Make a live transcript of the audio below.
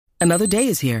Another day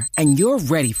is here, and you're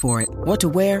ready for it. What to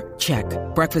wear? Check.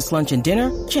 Breakfast, lunch, and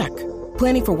dinner? Check.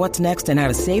 Planning for what's next and how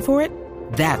to save for it?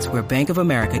 That's where Bank of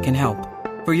America can help.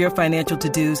 For your financial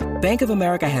to-dos, Bank of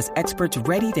America has experts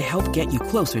ready to help get you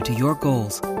closer to your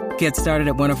goals. Get started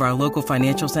at one of our local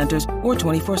financial centers or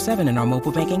 24/7 in our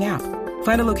mobile banking app.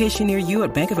 Find a location near you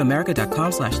at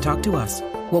bankofamerica.com/talktous.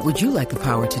 What would you like the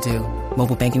power to do?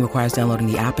 Mobile banking requires downloading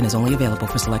the app and is only available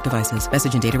for select devices.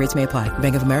 Message and data rates may apply.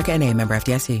 Bank of America N.A., member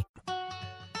FDIC.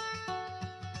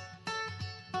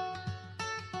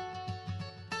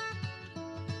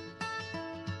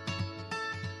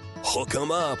 Hook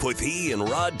 'em up with E and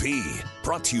Rod B.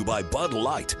 Brought to you by Bud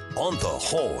Light on the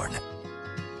Horn.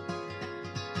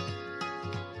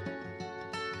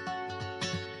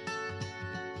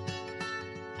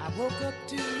 I woke up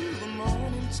to the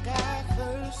morning sky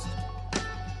first.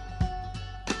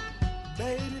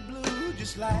 Baby blue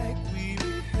just like we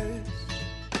rehearsed.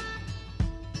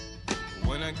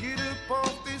 When I get up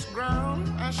off this ground,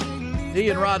 I should leave. E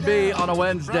and Rod B on a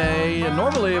Wednesday. And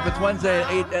normally, if it's Wednesday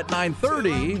at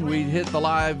 9:30, we hit the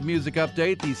live music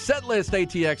update, the set list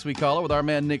ATX we call it, with our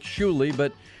man Nick Shuley.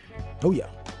 But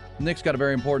Nick's got a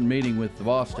very important meeting with the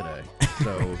boss today,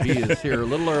 so he is here a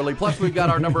little early. Plus, we've got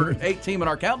our number 8 team in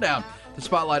our countdown to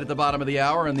spotlight at the bottom of the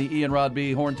hour in the E and Rod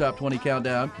B Horn Top 20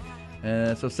 countdown.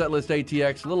 So set list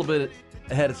ATX a little bit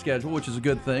ahead of schedule, which is a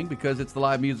good thing because it's the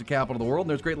live music capital of the world, and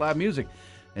there's great live music.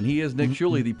 And he is Nick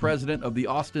Shuley, the president of the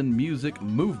Austin Music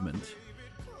Movement.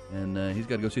 And he's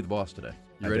got to go see the boss today.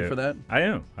 You ready for that? I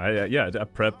am. I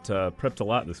prepped a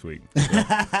lot this week. So.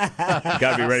 Got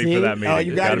to be ready for that meeting. Oh,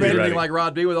 you got to be ready like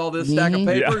Rod B with all this stack of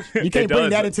papers. Yeah, you can't bring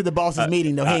that into the boss's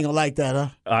meeting, though. He ain't gonna like that, huh?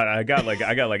 I got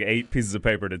like 8 pieces of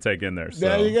paper to take in there. So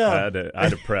there you go. I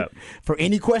had to prep for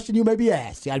any question you may be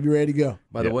asked. You got to be ready to go.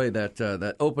 By the way,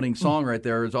 that opening song right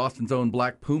there is Austin's own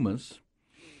Black Pumas,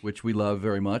 which we love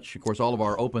very much. Of course, all of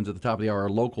our opens at the top of the hour are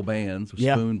local bands.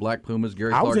 Spoon, Black Pumas,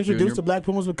 Gary Clark Jr. I was introduced to Black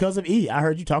Pumas because of E. I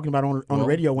heard you talking about it on the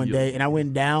radio one day, and I went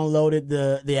and downloaded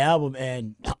the album,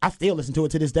 and I still listen to it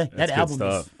to this day. That album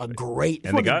is a great.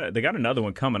 And they got another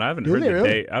one coming. I haven't heard the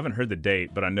date. I haven't heard the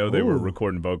date, but I know they were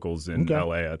recording vocals in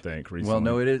L.A. I think recently. Well,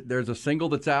 no, it is. There's a single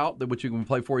that's out which you can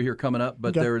play for you here coming up,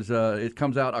 but there's it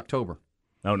comes out October.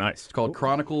 Oh, nice. It's called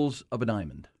Chronicles of a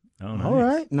Diamond. Oh, nice. All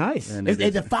right, nice. And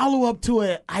it's a follow-up to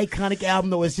an iconic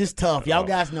album, though. It's just tough. Y'all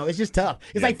guys know it's just tough.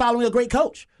 It's like following a great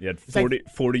coach. You had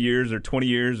 40 years or 20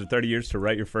 years or 30 years to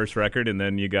write your first record, and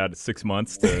then you got 6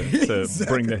 months to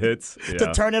bring the hits.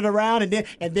 To turn it around,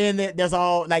 and then there's a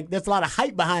lot of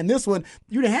hype behind this one.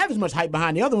 You didn't have as much hype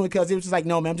behind the other one because it was just like,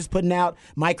 no, man, I'm just putting out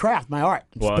my craft, my art.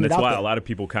 Well, and it's why a lot of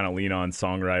people kind of lean on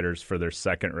songwriters for their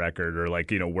second record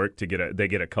or work to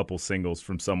get a couple singles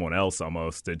from someone else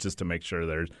almost just to make sure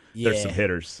there's some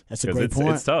hitters. That's a great point.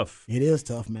 It's tough. It is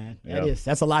tough, man.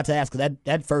 That's a lot to ask because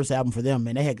that first album for them,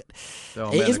 man, they had.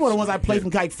 It's one of the ones I played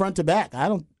from front to back. I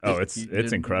don't. Oh, it's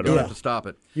incredible. You don't have to stop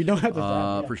it. You don't have to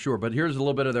stop for sure. But here's a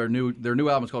little bit of their new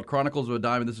album. It's called Chronicles of a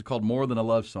Diamond. This is called More Than a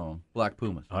Love Song. Black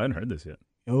Pumas. I hadn't heard this yet.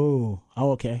 Oh,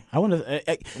 okay. I want to.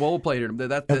 Well, we'll play it here.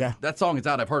 That song is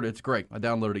out. I've heard it. It's great. I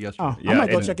downloaded it yesterday. I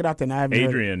might go check it out then.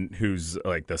 Adrian, who's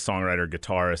like the songwriter,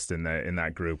 guitarist in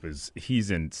that group, he's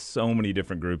in so many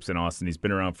different groups in Austin. He's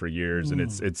been around for years, and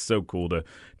it's so cool to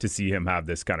see him have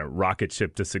this kind of rocket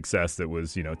ship to success that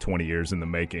was 20 years in the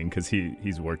making because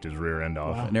he's worked his rear end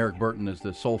off. Wow. And Eric Burton is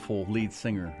the soulful lead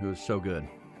singer who is so good.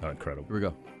 Oh, incredible. Here we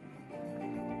go.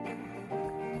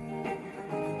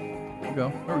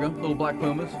 There we go. Little Black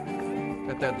Pumas.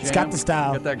 Got that jam. It's got the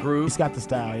style. Got that groove. It's got the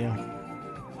style, yeah.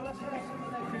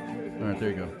 All right, there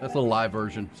you go. That's a little live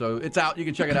version. So it's out. You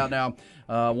can check it out now.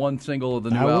 One single of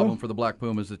the new album for the Black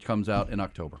Pumas that comes out in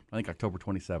October. I think October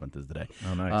 27th is the day.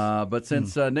 Oh, nice. But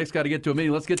since Nick's got to get to a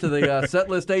meeting, let's get to the set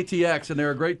list ATX. And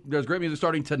there's great music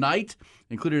starting tonight,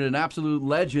 including an absolute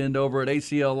legend over at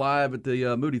ACL Live at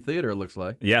the Moody Theater, it looks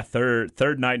like. Yeah,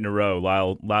 third night in a row.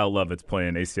 Lyle Lovett's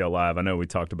playing ACL Live. I know we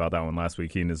talked about that one last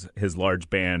week. He and his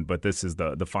large band, but this is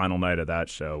the final night of that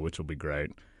show, which will be great.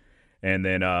 And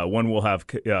then one will have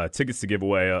tickets to give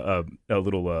away, a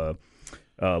little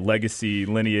legacy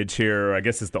lineage here. I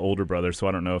guess it's the older brother, so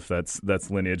I don't know if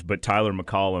that's lineage. But Tyler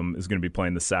McCollum is going to be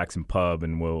playing the Saxon Pub,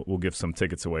 and we'll give some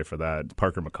tickets away for that.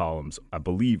 Parker McCollum's, I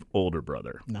believe, older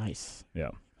brother. Nice.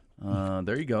 Yeah.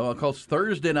 There you go. Of course,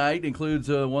 Thursday night includes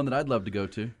one that I'd love to go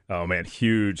to. Oh man,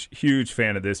 huge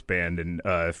fan of this band. And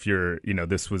if you're,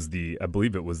 this was I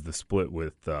believe it was the split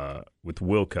with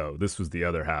Wilco. This was the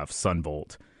other half,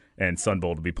 Sunvolt. And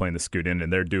Sunvolt will be playing the Scoot In,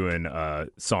 and they're doing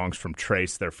songs from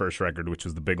Trace, their first record, which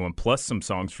was the big one, plus some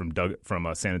songs from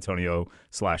San Antonio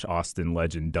 / Austin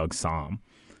legend Doug Somm.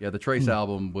 Yeah, the Trace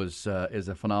album is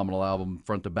a phenomenal album,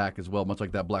 front to back as well, much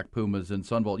like that Black Pumas and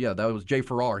Sunvolt. Yeah, that was Jay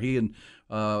Farrar. He and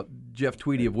Jeff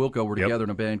Tweedy of Wilco were together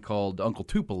in a band called Uncle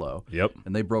Tupelo. Yep.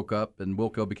 And they broke up, and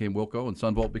Wilco became Wilco, and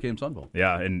Sunvolt became Sunvolt.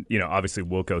 Yeah, and obviously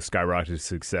Wilco skyrocketed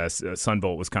success.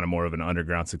 Sunvolt was kind of more of an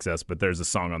underground success, but there's a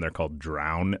song on there called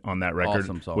 "Drown" on that record,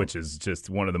 Awesome song. which is just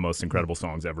one of the most incredible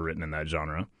songs ever written in that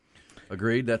genre.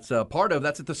 Agreed. That's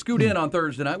that's at the Scoot Inn on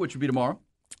Thursday night, which would be tomorrow.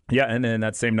 Yeah, and then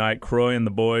that same night, Croy and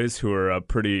the Boys, who are a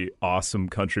pretty awesome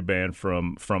country band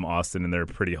from Austin, and they're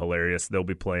pretty hilarious. They'll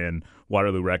be playing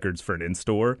Waterloo Records for an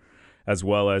in-store, as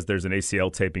well as there's an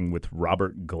ACL taping with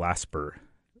Robert Glasper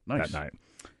that night.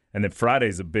 And then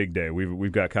Friday's a big day.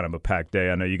 We've got kind of a packed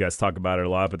day. I know you guys talk about it a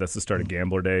lot, but that's the start of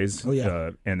Gambler Days. Oh, yeah.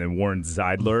 And then Warren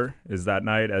Zeidler is that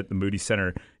night at the Moody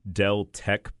Center Dell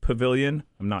Tech Pavilion.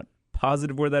 I'm not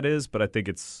positive where that is, but I think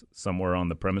it's somewhere on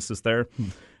the premises there.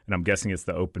 And I'm guessing it's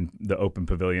the open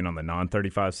pavilion on the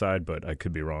non-35 side, but I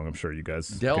could be wrong. I'm sure you guys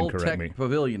Dell can correct Tech me.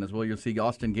 Pavilion is where you'll see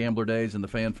Austin Gambler Days and the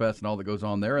Fan Fest and all that goes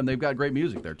on there, and they've got great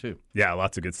music there too. Yeah,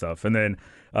 lots of good stuff. And then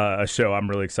a show I'm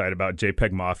really excited about,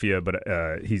 JPEG Mafia, but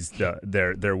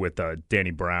they're with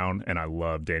Danny Brown, and I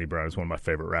love Danny Brown. He's one of my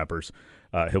favorite rappers.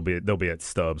 They'll be at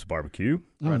Stubbs Barbecue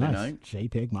Friday nice. night.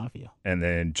 JPEG Mafia. And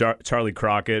then Charlie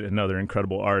Crockett, another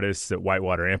incredible artist at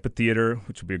Whitewater Amphitheater,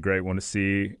 which will be a great one to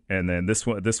see. And then this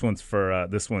one's for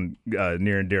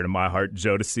near and dear to my heart.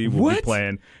 Jodeci will be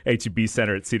playing HEB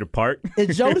Center at Cedar Park.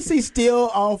 Is Jodeci still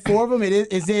all four of them?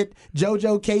 Is it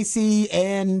JoJo, Casey,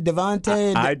 and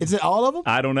Devontae? Is it all of them?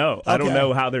 I don't know. I don't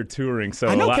know how they're touring. So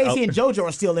I know Casey and JoJo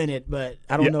are still in it, but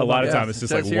I don't know. A lot of about times it's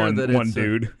just It like says here that one it's,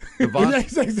 dude.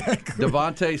 exactly.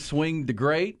 Devontae Swing the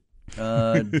Great.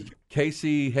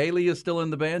 Casey Haley is still in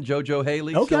the band. JoJo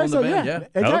Haley still in the band. Yeah.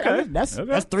 Exactly. Okay.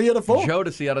 That's three of the four.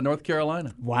 Jodeci out of North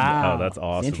Carolina. Wow. Oh, that's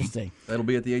awesome. Interesting. That'll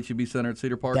be at the HEB Center at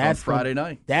Cedar Park on Friday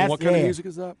night. What kind of music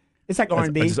is that? It's like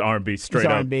R&B. It's just R&B, straight It's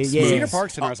up. R&B, Smooth. yeah. Cedar Park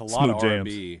Center has a lot of Smooth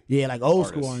R&B. Yeah, like old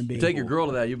school artists. R&B. Take your girl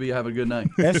to that. You'll be having a good night.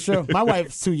 That's true. My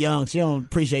wife's too young. She don't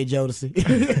appreciate Jodeci.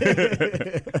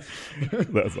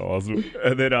 That's awesome.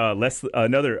 And then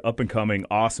another up-and-coming,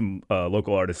 awesome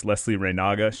local artist, Leslie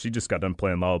Reynaga. She just got done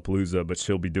playing Lollapalooza, but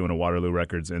she'll be doing a Waterloo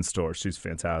Records in-store. She's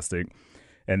fantastic.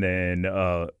 And then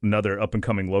another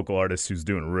up-and-coming local artist who's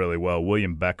doing really well,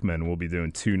 William Beckman, will be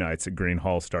doing 2 nights at Green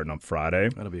Hall starting on Friday.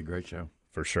 That'll be a great show.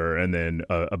 For sure. And then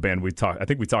a band I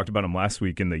think we talked about them last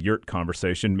week in the Yurt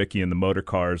conversation. Mickey and the Motor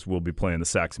Cars will be playing the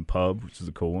Saxon Pub, which is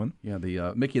a cool one. Yeah,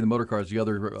 the Mickey and the Motor Cars, the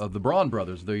other of the Braun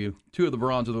brothers. The two of the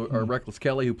Brauns are Reckless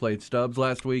Kelly, who played Stubbs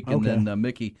last week, and then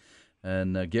Mickey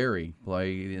and Gary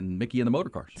play in Mickey and the Motor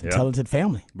Cars. Yeah. Talented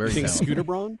family. Very You think talented. Scooter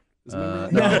Braun? No,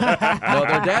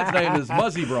 their dad's name is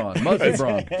Muzzy Braun. Muzzy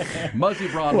Braun. Muzzy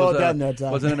Braun was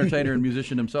an entertainer and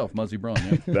musician himself. Muzzy Braun.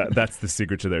 Yeah. That's the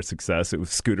secret to their success. It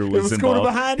was Scooter was Scooter involved.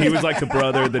 behind He it. was like the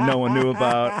brother that no one knew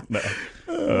about. No.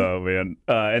 Oh man!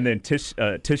 And then Tish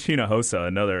Hinojosa,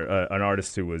 another an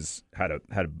artist who had a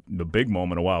big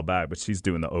moment a while back, but she's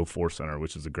doing the 04 Center,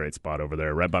 which is a great spot over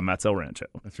there, right by Matt's El Rancho.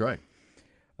 That's right.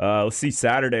 Let's see,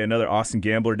 Saturday, another Austin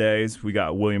Gambler Days. We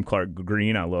got William Clark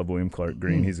Green. I love William Clark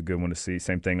Green. He's a good one to see.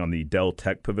 Same thing on the Dell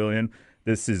Tech Pavilion.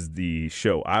 This is the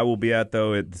show I will be at,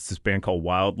 though. It's this band called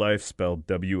Wildlife, spelled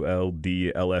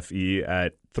WLDLFE,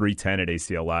 at 310 at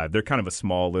ACL Live. They're kind of a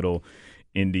small little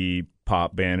indie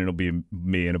pop band. It'll be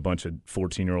me and a bunch of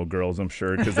 14-year-old girls, I'm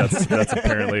sure, because that's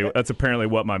apparently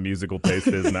what my musical taste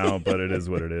is now, but it is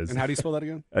what it is. And how do you spell that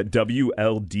again?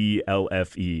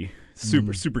 WLDLFE.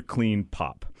 Super clean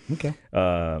pop. Okay.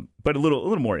 But a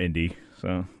little more indie.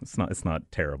 So it's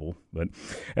not terrible, but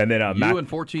and then You and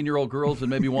 14-year-old girls and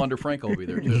maybe Wander Franco will be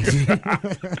there too.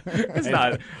 it's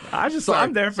not.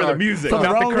 I'm there for the music, For the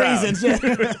not wrong the crowd. reasons.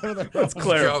 Yeah. Let's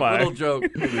clarify. Little joke.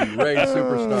 Ray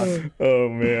superstar. Oh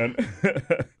man.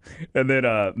 And then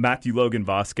Matthew Logan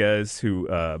Vasquez, who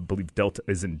I believe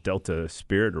is in Delta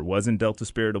Spirit or was in Delta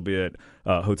Spirit, will be at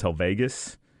Hotel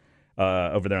Vegas.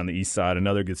 Over there on the east side,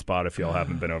 another good spot if y'all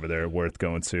haven't been over there, worth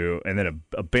going to. And then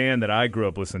a band that I grew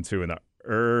up listening to in the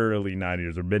early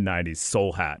 90s or mid 90s,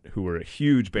 Soul Hat, who were a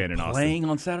huge band in Austin. Playing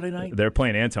on Saturday night? They're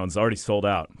playing Antone's already sold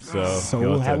out. So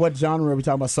you'll have to what genre are we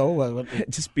talking about? Soul? What?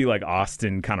 just be like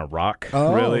Austin kind of rock,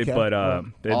 Oh, really. okay. But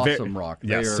Awesome rock.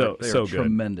 Yeah, They so are good.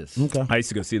 tremendous. Okay. I used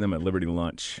to go see them at Liberty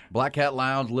Lunch. Black Cat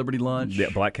Lounge, Liberty Lunch. Yeah,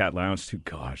 Black Cat Lounge too.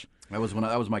 Gosh. That was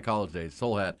my college days.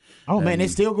 Soul Hat. Oh, man, they're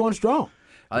still going strong.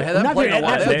 I haven't played in a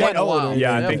while. They haven't played in a while. Yeah, They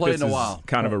I haven't think played this in a is while.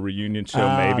 kind of a reunion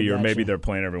show, maybe, or maybe gotcha. they're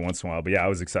playing every once in a while. But yeah, I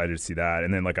was excited to see that.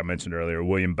 And then, like I mentioned earlier,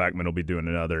 William Beckman will be doing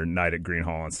another night at Green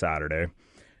Hall on Saturday.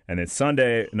 And then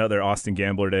Sunday, another Austin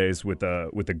Gambler Days with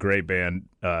a great band,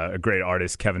 a great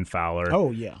artist, Kevin Fowler.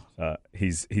 Oh yeah,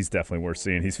 he's definitely worth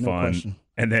seeing. He's No fun. question.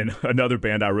 And then another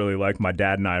band I really like. My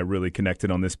dad and I really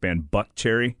connected on this band, Buck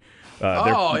Cherry.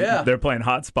 They're playing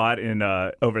Hotspot in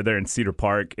over there in Cedar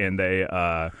Park, and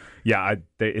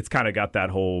it's kind of got that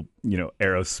whole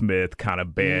Aerosmith kind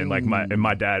of band. Like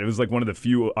my dad, it was like one of the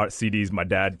few CDs my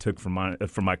dad took from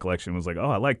my collection. Was like,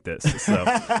 oh, I like this,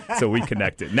 so we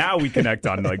connected. Now we connect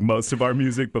on like most of our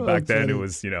music, but back then it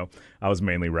was I was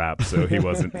mainly rap, so he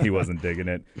wasn't digging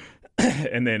it.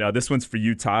 And then this one's for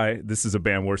you, Ty. This is a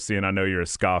band we're seeing. I know you're a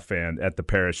ska fan at the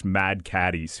Parish. Mad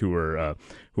Caddies, who were a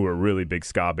really big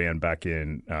ska band back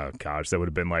in that would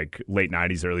have been like late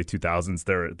 '90s, early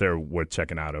 2000s. They're worth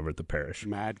checking out over at the Parish.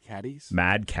 Mad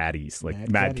Caddies, like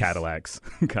Mad Cadillacs,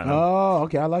 kind of. Oh,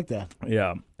 okay, I like that.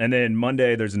 Yeah. And then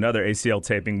Monday, there's another ACL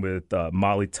taping with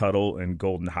Molly Tuttle and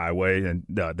Golden Highway, and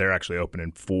they're actually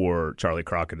opening for Charlie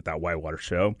Crockett at that Whitewater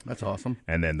show. That's awesome.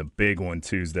 And then the big one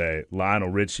Tuesday, Lionel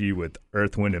Richie with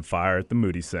Earth, Wind, and Fire at the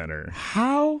Moody Center.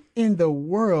 How in the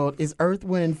world is Earth,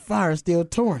 Wind, and Fire still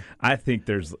touring? I think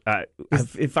there's,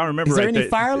 if I remember is there right, any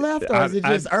fire left, or is it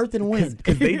just Earth and Wind?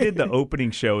 Because they did the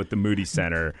opening show at the Moody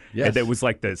Center, and it was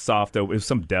like the soft, it was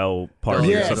some Dell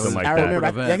party or something like I that.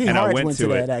 Remember. I think Harris went to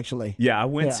that, actually. Yeah, I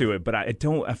went to it, but I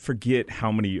forget how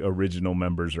many original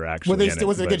members are actually in it.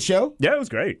 Was it a good show? Yeah, it was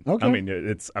great. Okay. I mean,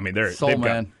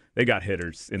 they got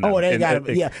hitters in that.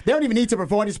 They don't even need to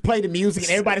perform. Just play the music,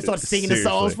 and everybody starts singing the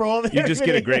songs for them. You just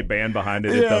get a great band behind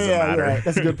it. It doesn't matter. Right.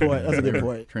 That's a good point.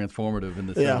 Transformative in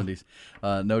the 70s,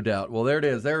 no doubt. Well, there it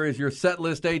is. There is your set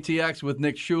list ATX with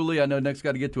Nick Shuley. I know Nick's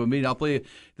got to get to a meeting. I'll play you.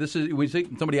 This is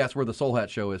somebody asked where the Soul Hat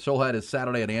show is. Soul Hat is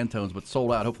Saturday at Antone's, but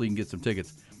sold out. Hopefully, you can get some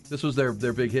tickets. This was their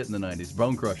big hit in the 90s,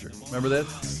 Bone Crusher. Remember this?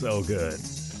 So good.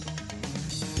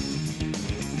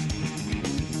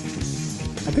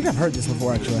 I think I've heard this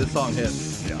before, actually. This song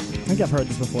hits. Yeah. I think I've heard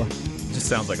this before. Just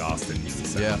sounds like Austin.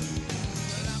 Yeah.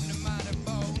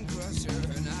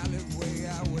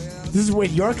 This is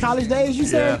with your college days, you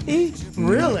said? Yeah. E?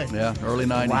 Really? Yeah, early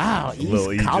 90s. Wow, E's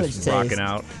little E college just days. rocking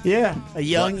out. Yeah, a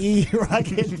young E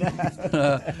rocking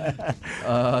out.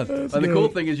 And the cool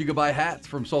thing is you could buy hats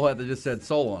from Soul Hat that just said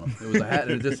Soul on them. It was a hat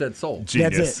and it just said Soul.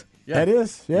 Genius. That's it. Yeah. That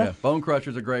is, yeah. Bone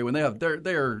Crushers are great. When they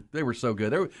were so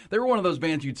good. They were one of those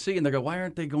bands you'd see and they go, why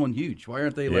aren't they going huge? Why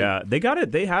aren't they? Yeah, they got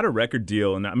it. They had a record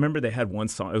deal, and I remember they had one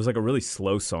song. It was like a really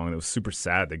slow song. And it was super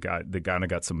sad. They kind of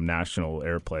got some national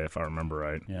airplay, if I remember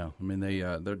right. Yeah, I mean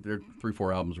their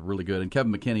 3-4 albums were really good. And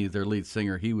Kevin McKinney is their lead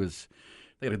singer.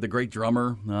 They had the great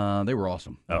drummer. They were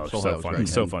awesome. Oh, so fun!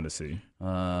 So fun to see.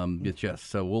 Yes.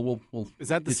 So we'll. Is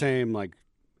that the same like?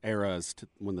 Eras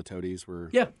when the Toadies were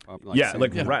right, it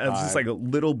was just like a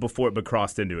little before it but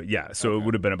crossed into it. Yeah, so it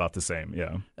would have been about the same.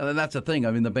 Yeah, and then that's the thing.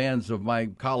 I mean, the bands of my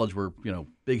college were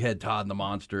Big Head Todd and the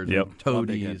Monsters, and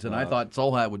Toadies, and I thought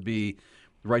Soul Hat would be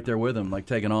right there with them, like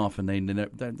taking off, and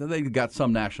they got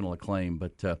some national acclaim,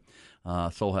 but.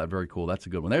 Soul Hat, very cool. That's a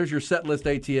good one. There's your set list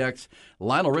ATX.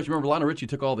 Lionel Richie. Remember, Lionel Richie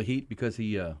took all the heat because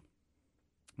he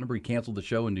canceled the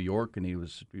show in New York, and he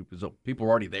was people were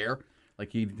already there.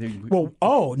 Like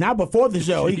not before the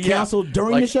show. He canceled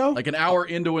during the show? Like an hour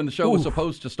into when the show was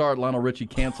supposed to start, Lionel Richie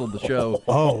canceled the show.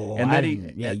 And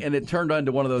then and it turned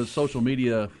into one of those social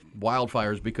media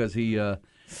wildfires because he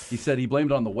said he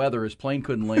blamed it on the weather. His plane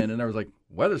couldn't land, and there was like,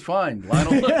 weather's fine,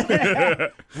 Lionel.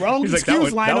 Wrong He's excuse,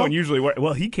 like, Lionel. That one usually worked.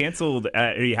 Well, he canceled.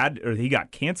 He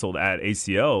got canceled at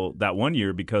ACL that one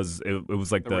year because it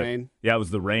was like the rain. Yeah, it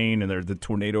was the rain and the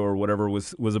tornado or whatever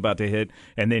was about to hit.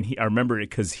 And then I remember it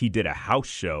because he did a house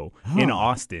show in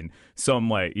Austin. Some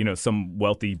some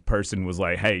wealthy person was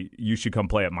like, "Hey, you should come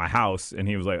play at my house," and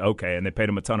he was like, "Okay." And they paid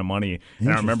him a ton of money.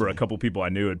 And I remember a couple people I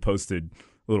knew had posted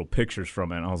little pictures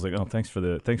from it, and I was like, "Oh, thanks for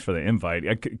the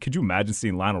invite." Could you imagine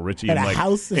seeing Lionel Richie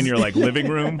in your like living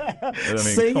room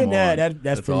singing that?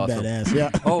 That's pretty awesome. Badass. Yeah.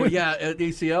 Oh yeah, at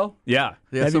ACL. Yeah,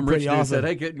 some rich dude said,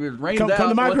 "Hey, it rained out. Come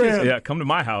to my crib." Yeah, come to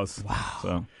my house. Wow.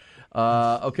 So.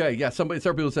 Okay, yeah. Several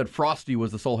people said Frosty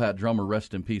was the Soul Hat drummer.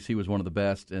 Rest in peace. He was one of the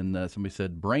best. And somebody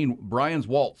said Brian's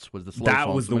Waltz was the slow song. That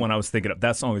was the one I was thinking of.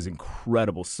 That song is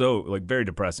incredible. So very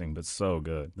depressing, but so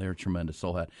good. They're tremendous.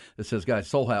 Soul Hat. It says, guys,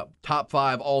 Soul Hat top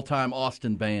 5 all-time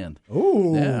Austin band.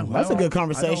 Ooh, that's a good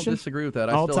conversation. I don't disagree with that.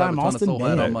 I all-time still have a ton Austin of Soul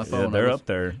Hat on my phone. Yeah, they're up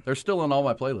there. They're still in all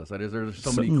my playlists. There's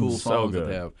so many cool songs that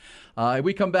they have.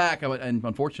 We come back, and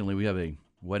unfortunately, we have a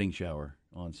wedding shower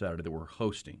on Saturday that we're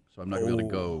hosting, so I'm not going to be able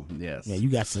to go. Yes. Yeah, you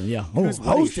got some. Yeah,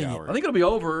 hosting. I think it'll be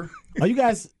over. Are you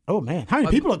guys Oh, man. How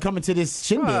many people are coming to this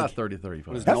shindig? 30,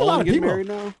 35. Is That's a Nolan lot of getting people. married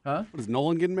now? Huh? What, is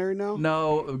Nolan getting married now?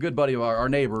 No, a good buddy of our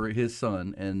neighbor, his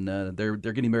son, and they're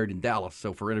getting married in Dallas.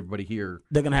 So for everybody here,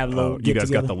 They're going to have a little You guys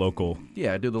get-together. got the local.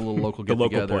 yeah, do the little local The get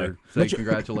local together. play. Say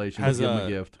congratulations, give him a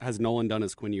gift. Has Nolan done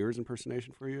his Quinn Ewers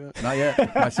impersonation for you yet? Not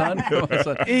yet. My son. My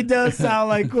son. He does sound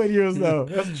like Quinn Ewers, though.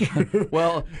 That's true.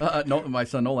 Well, no, my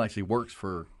son Nolan actually works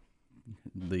for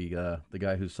the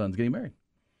guy whose son's getting married.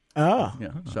 Oh,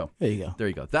 Yeah, so there you go. there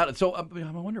you go. That so I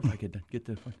wonder if I could get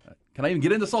the. Can I even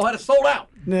get into Soul Hat? It's sold out.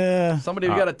 Nah. Somebody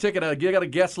who got a ticket, got a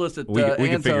guest list at We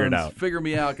can figure it Antone's. out. Figure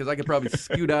me out because I could probably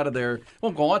scoot out of there.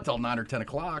 Won't go on till 9 or 10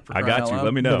 o'clock. For I crying got out you. loud.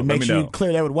 Let me know. Better make Let me sure know. you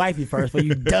clear that with wifey first before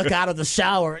you duck out of the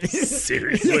shower.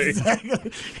 Seriously.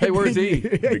 Exactly. Hey, where's he?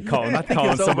 Be calling it's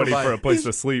somebody over for by- a place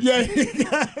to sleep.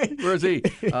 Yeah. Where's he?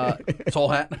 Soul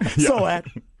Hat. So at.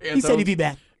 He said he'd be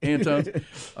back. Antone's.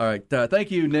 All right. Thank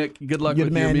you, Nick. Good luck You're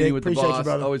with the your man, meeting Nick. with the Appreciate you, boss.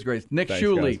 brother. Always great. Nick Thanks,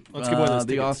 Shuley. guys. Let's give away those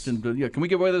the tickets. Austin. Yeah, can we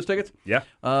give away those tickets? Yeah.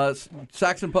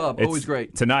 Saxon Pub. It's Always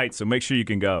great. Tonight, so make sure you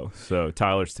can go. So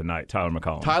Tyler's tonight. Tyler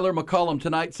McCollum. Tyler McCullum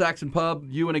tonight, Saxon Pub.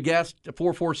 You and a guest,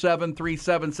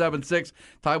 447-3776.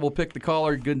 Ty will pick the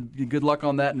caller. Good luck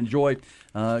on that and enjoy.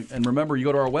 And remember, you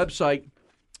go to our website,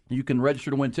 you can register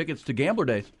to win tickets to Gambler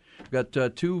Days. We've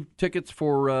got 2 tickets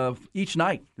for each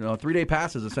night, 3-day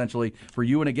passes essentially for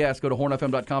you and a guest. Go to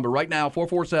hornfm.com. But right now,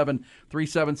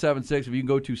 447-3776. If you can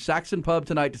go to Saxon Pub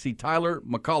tonight to see Tyler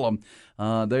McCullum,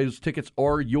 those tickets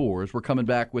are yours. We're coming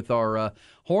back with our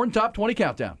Horn Top 20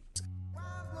 Countdown.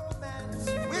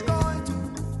 We're going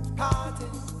to party,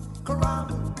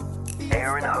 caramba,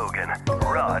 Aaron Hogan,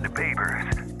 Rod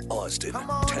Babers, Austin,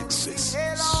 Texas,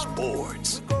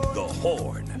 sports, the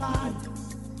Horn.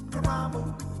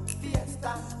 caramba,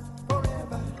 fiesta,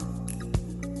 forever.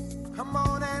 Come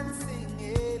on and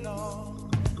sing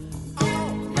along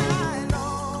all night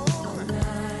long.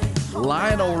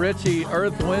 Lionel Richie,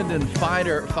 Earth, Wind, and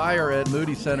Fire at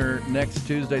Moody Center next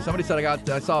Tuesday. Somebody said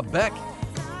I saw Beck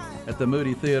at the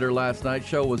Moody Theater last night.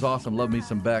 Show was awesome. Love me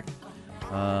some Beck.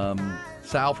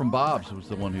 Sal from Bob's was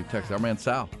the one who texted. Our man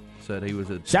Sal said he was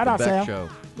at Shout the out, Beck Sal. show.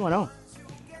 What's going on?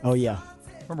 Oh, yeah.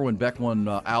 Remember when Beck won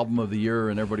Album of the Year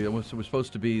and everybody it was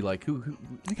supposed to be like who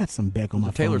I got some Beck on my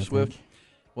phone. Taylor I think. Swift.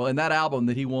 Well, in that album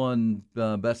that he won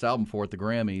Best Album for at the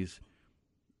Grammys,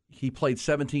 he played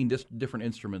 17 different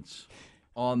instruments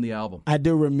on the album. I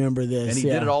do remember this. And he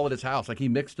did it all at his house. Like he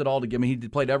mixed it all together. I mean, he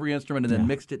played every instrument and then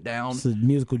mixed it down. It's a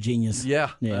musical genius.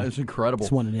 Yeah, Yeah. it's incredible.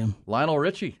 It's one of them. Lionel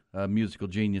Richie, a musical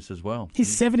genius as well.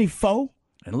 He's 74.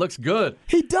 And looks good.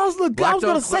 He does look good. I was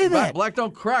going to say that. Black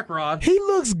don't crack, Rod. He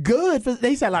looks good.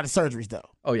 He's had a lot of surgeries, though.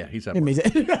 Oh, yeah, he's had I work.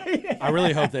 mean, I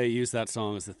really hope they use that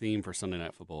song as the theme for Sunday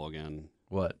Night Football again.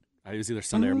 What? It was either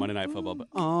Sunday or Monday Night Football, but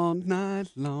all night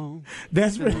long.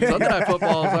 That's Sunday Night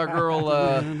Football is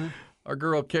our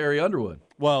girl Carrie Underwood.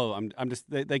 Well, I'm just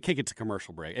they kick it to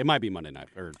commercial break. It might be Monday night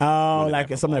or Oh, Monday like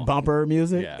Night some of that Football. bumper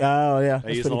music? Yeah. Oh, yeah. They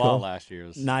That's used a pretty lot cool. last year. It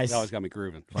was, Nice. It always got me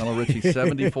grooving. Lionel Richie,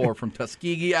 74 from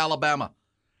Tuskegee, Alabama.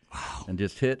 Wow. And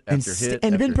just hit And, after hit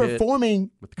and after been hit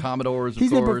performing. with the Commodores, of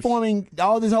He's been course. performing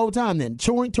all this whole time then.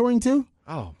 Touring too?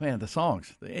 Oh, man, the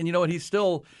songs. And you know what? He's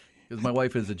still, because my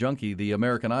wife is a junkie, the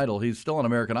American Idol. He's still on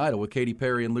American Idol with Katy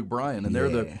Perry and Luke Bryan. And they're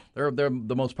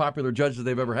the most popular judges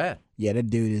they've ever had. Yeah, that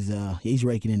dude is he's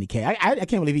raking in the K. I can't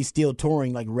believe he's still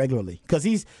touring like regularly because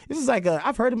this is like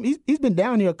I've heard him. He's been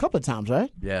down here a couple of times, right?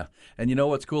 Yeah, and you know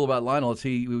what's cool about Lionel is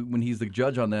when he's the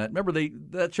judge on that. Remember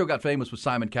that show got famous with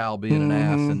Simon Cowell being an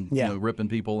ass and ripping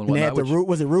people and And they whatnot. had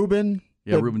was it Ruben?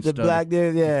 Yeah, Ruben the Studdard. black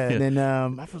dude. Yeah, and then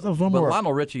there was one But more.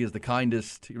 Lionel Richie is the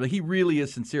kindest. He really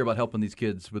is sincere about helping these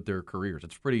kids with their careers.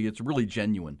 It's really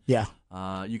genuine. Yeah,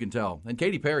 You can tell. And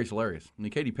Katy Perry's hilarious. I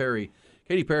mean, Katy Perry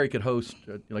could host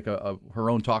like her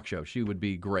own talk show. She would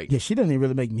be great. yeah. She doesn't even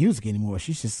really make music anymore.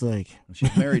 She's just like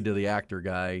She's married to the actor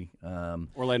guy,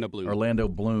 Orlando Bloom. Orlando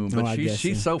Bloom. But I guess,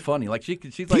 she's yeah. so funny. Like she's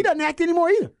he like doesn't act anymore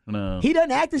either. no. He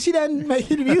doesn't act and she doesn't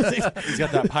make any music. He's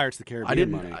got that Pirates of the Caribbean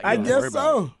didn't- money. I Don't worry guess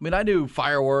about it. so. I mean, I knew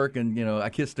Firework and I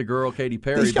Kissed a Girl, Katy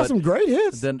Perry. She's got but some great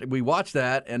hits. Then we watched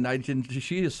that, and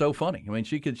she is so funny. I mean,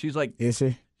 she's like. Is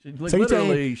she? Like So you're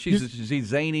literally, saying she's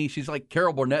zany. She's like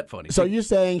Carol Burnett funny. So you're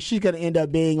saying she's gonna end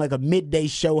up being like a midday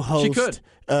show host? She could.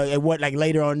 At what, like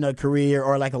later on in her career,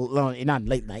 or like not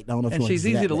late night? I don't know if and you want she's to say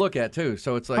easy that, to but- look at too.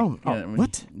 So it's like, Oh, I mean,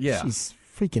 what? Yeah, she's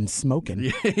freaking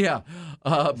smoking. yeah.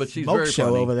 But she's Smoke very show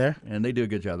funny over there. and they do a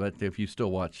good job. If you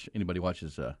still watch, anybody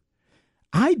watches.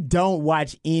 I don't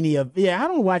watch any of. Yeah, I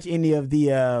don't watch any of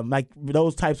the like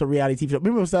those types of reality TV shows.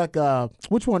 Remember, it was like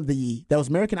which one? That was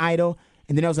American Idol,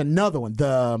 and then there was another one.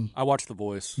 I watched The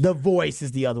Voice. The Voice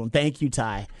is the other one. Thank you,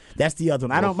 Ty. That's the other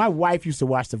one. I don't. My wife used to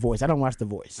watch The Voice. I don't watch The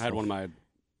Voice. I had one of my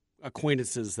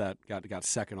acquaintances that got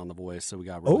second on The Voice, so we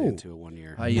got really into it one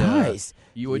year. Nice.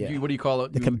 What do you call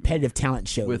it? The competitive talent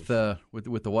show with the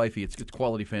wifey. It's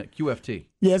quality QFT.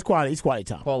 Yeah, it's quality. It's quality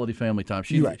time. Quality family time.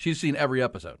 She's seen every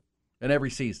episode and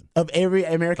every season of every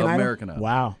American Idol. American Idol.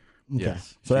 Wow. Okay.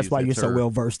 Yes, so that's why you're so well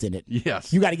versed in it.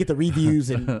 Yes. You got to get the reviews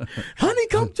and, honey,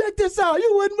 come check this out.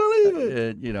 You wouldn't believe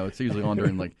it. It's usually on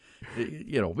during but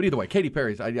either way, Katy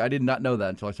Perry's. I did not know that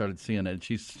until I started seeing it.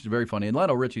 She's very funny. And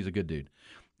Lionel Richie's a good dude.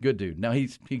 Good dude. Now he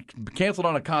canceled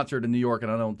on a concert in New York,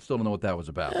 and I still don't know what that was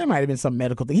about. It might have been some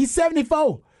medical thing. He's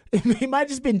 74. He might have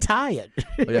just been tired.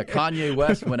 Kanye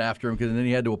West went after him because then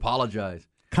he had to apologize.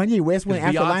 Kanye West went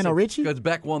after Lionel Richie? Because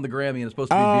Beck won the Grammy and it's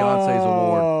supposed to be Beyonce's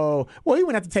award. Oh, well, he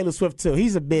went after Taylor Swift too. He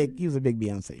was a big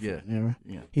Beyonce fan.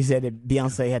 Yeah. He said that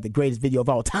Beyonce had the greatest video of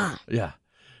all time. Yeah.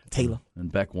 Taylor. And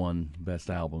Beck won Best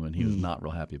Album, and he was not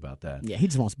real happy about that. Yeah, he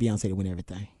just wants Beyonce to win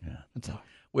everything. Yeah. That's all.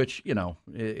 Which,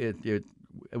 it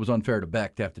was unfair to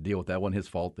Beck to have to deal with that. It wasn't his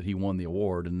fault that he won the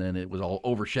award, and then it was all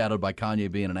overshadowed by Kanye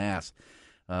being an ass.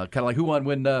 Kind of like who won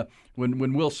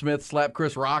when Will Smith slapped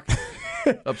Chris Rock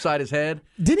upside his head.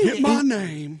 Didn't he? Get my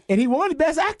name. And he won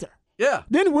Best Actor. Yeah.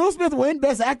 Didn't Will Smith win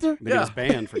Best Actor? He was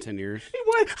banned for 10 years. He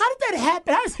won. How did that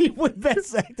happen? How does he win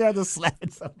Best Actor after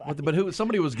slapping somebody? But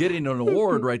somebody was getting an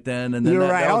award right then, and then You're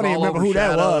right. I don't even remember who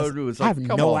that was. It was I have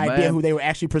no idea who they were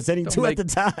actually presenting to at the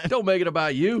time. Don't make it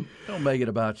about you. Don't make it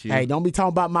about you. Hey, don't be talking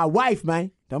about my wife, man.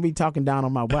 Don't be talking down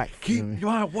on my wife. Keep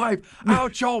my wife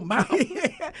out your mouth.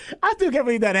 I still can't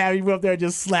believe that happened. He went up there and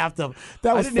just slapped him.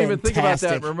 That was I didn't even think about that.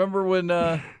 fantastic. Remember when?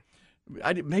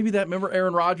 Remember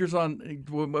Aaron Rodgers in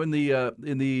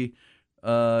the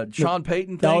Sean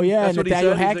Payton thing? Oh yeah, that's what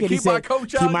Nathaniel he said. Hackett. Keep my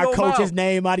coach out keep my your coach's mouth.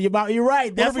 name out of your mouth. You're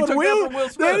right. That's What if what he took that from Will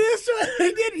Smith? That is true.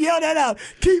 He did yell that out.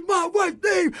 Keep my wife's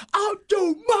name out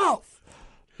your mouth.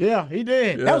 Yeah, he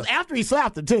did. Yeah. That was after he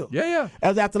slapped him too. Yeah. That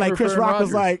was after Chris Rock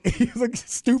was like, he was like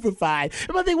stupefied.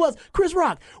 And my thing was, Chris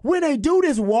Rock, when a dude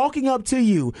is walking up to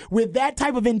you with that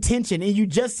type of intention and you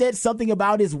just said something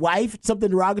about his wife,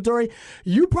 something derogatory,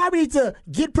 you probably need to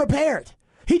get prepared.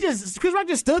 Chris Rock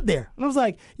just stood there. And I was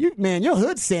like, your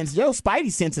hood sense, your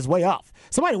spidey sense is way off.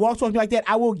 Somebody walks towards me like that,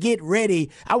 I will get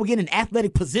ready. I will get in an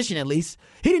athletic position at least.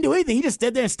 He didn't do anything. He just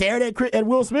stood there and stared at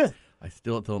Will Smith. I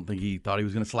still don't think he thought he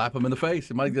was going to slap him in the face.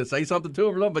 He might have say something to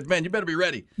him or something, but man, you better be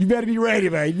ready. You better be ready,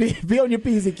 man. Be on your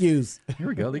P's and Q's. Here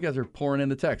we go. You guys are pouring in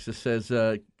the text. This says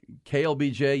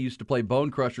KLBJ used to play Bone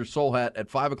Crusher Soul Hat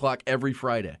at 5 o'clock every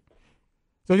Friday.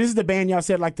 So this is the band y'all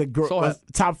said like the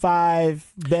top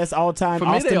 5 best all-time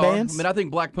Austin bands? I think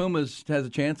Black Pumas has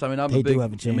a chance. I mean, They do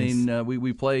have a chance.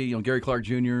 We play, Gary Clark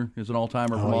Jr. is an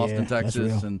all-timer from Austin,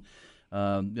 Texas. And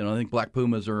I think Black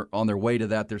Pumas are on their way to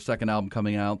that. Their second album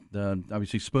coming out.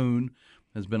 Obviously, Spoon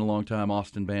has been a long-time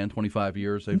Austin band, 25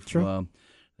 years. They've been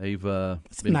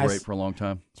great for a long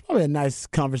time. It's probably a nice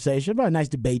conversation, probably a nice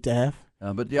debate to have.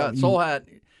 But yeah, Soul Hat,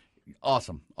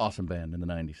 awesome band in the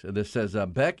 90s. This says,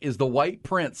 Beck is the White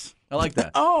Prince. I like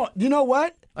that. Oh, you know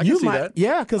what? I can see that.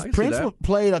 Yeah, because I can see Prince that.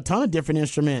 played a ton of different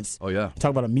instruments. Oh, yeah.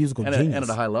 Talk about a musical genius. And at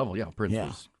a high level. Yeah, Prince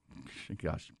was,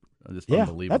 gosh, just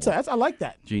unbelievable. That's I like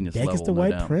that. Genius Beck level, is the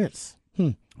White Prince.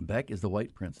 Beck is the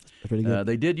White Prince. That's pretty good.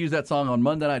 They did use that song on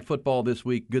Monday Night Football this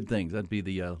week. Good things. That'd be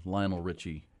the Lionel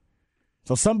Richie.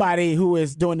 So somebody who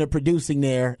is doing the producing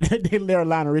there, they're a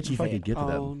Lionel Richie fan. I could get to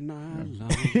that. All night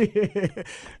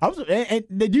long.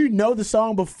 And did you know the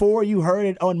song before you heard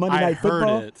it on Monday Night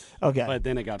Football? I heard it. Okay. But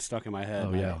then it got stuck in my head.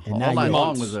 Oh, yeah. And All now Night you-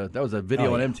 Long was a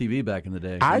video on MTV back in the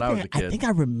day when I was a kid. I think I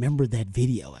remember that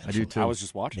video. Actually. I do too. I was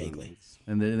just watching Vaguely.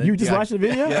 And then, You just watched the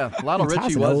video? Yeah, Lionel Well, Richie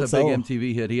Tyson old was a big soul.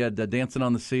 MTV hit. He had Dancing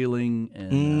on the Ceiling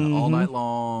and All Night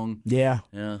Long. Yeah.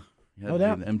 Yeah. He had No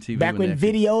doubt. MTV Back when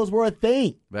they videos were a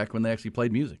thing. back when they actually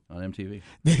played music on MTV.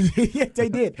 Yes, they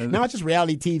did. Now it's just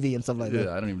reality TV and stuff like Yeah, that.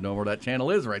 I don't even know where that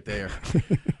channel is right there.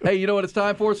 Hey, you know what it's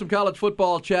time for? Some college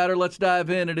football chatter. Let's dive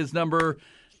in. It is number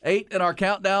 8 in our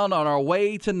countdown on our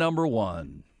way to number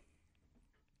 1.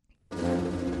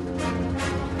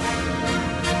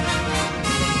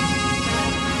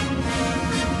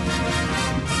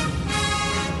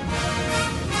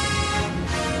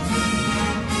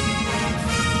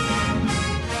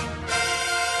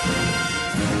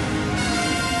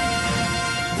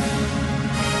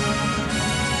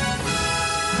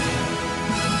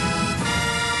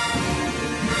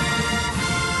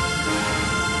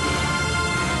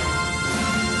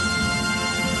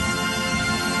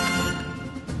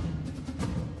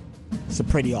 It's a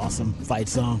pretty awesome fight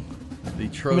song. The I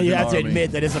Trojan mean, you have to Army.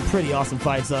 admit that it's a pretty awesome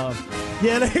fight song.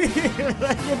 Yeah, like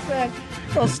I said,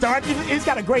 So start. It's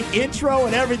got a great intro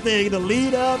and everything. The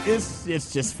lead up, it's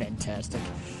just fantastic.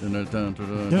 All right,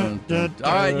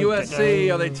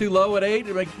 USC. Are they too low at 8?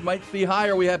 It might be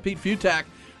higher. We had Pete Futak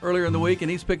earlier in the week,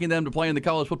 and he's picking them to play in the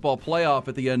college football playoff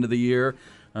at the end of the year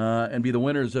and be the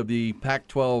winners of the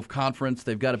Pac-12 conference.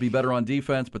 They've got to be better on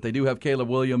defense, but they do have Caleb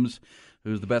Williams,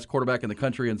 who's the best quarterback in the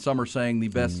country, and some are saying the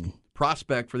best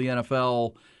prospect for the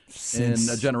NFL in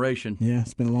a generation. Yeah,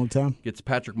 it's been a long time. Gets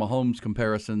Patrick Mahomes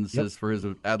comparisons for his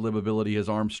ad-lib ability, his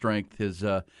arm strength, his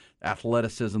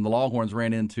athleticism. The Longhorns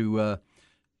ran into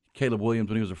Caleb Williams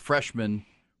when he was a freshman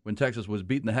when Texas was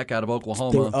beating the heck out of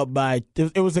Oklahoma. They were up by –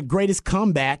 it was the greatest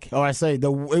comeback, or I say it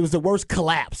was the worst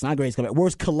collapse, not greatest comeback,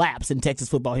 worst collapse in Texas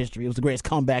football history. It was the greatest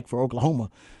comeback for Oklahoma.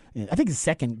 I think it's the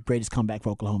second greatest comeback for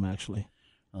Oklahoma, actually.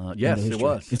 Yes, it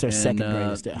was. It's their second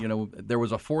greatest. Yeah. There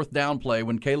was a fourth down play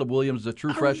when Caleb Williams, the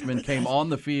true freshman, came on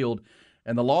the field,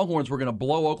 and the Longhorns were going to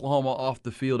blow Oklahoma off the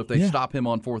field if they stop him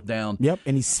on fourth down. Yep,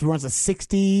 and he runs a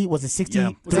 60. Was it 63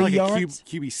 yards? Was it like yards? a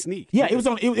QB sneak? Yeah, it was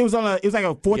like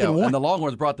a 4th and 1. And the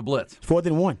Longhorns brought the blitz. 4th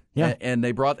and 1. Yeah, and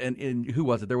they brought and who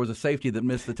was it? There was a safety that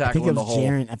missed the tackle in the hole.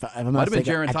 Might have been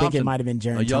Jaron Thompson. I think it might have been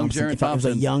Jaron Thompson. It was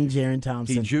a young Jaron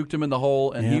Thompson. He juked him in the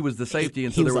hole, and he was the safety,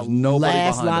 and so there was nobody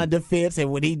behind him. Last line of defense,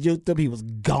 and when he juked him, he was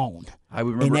gone. I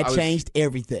remember, and that changed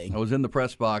everything. I was in the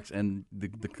press box, and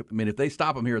if they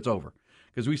stop him here, it's over.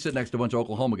 Because we sit next to a bunch of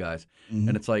Oklahoma guys,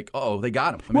 and it's like, they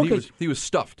got him. I mean, he was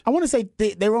stuffed. I want to say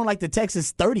they were on like the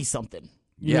Texas 30-something.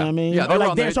 You know what I mean? Yeah, they're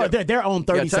on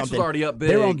 30-something. Texas was already up big.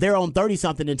 They're on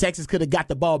 30-something, and Texas could have got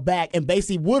the ball back and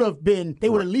basically would have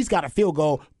at least got a field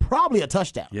goal, probably a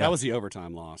touchdown. Yeah. That was the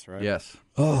overtime loss, right? Yes.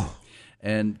 Oh.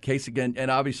 And Case again,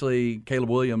 and obviously Caleb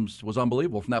Williams was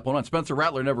unbelievable from that point on. Spencer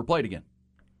Rattler never played again.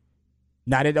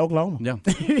 Not at Oklahoma.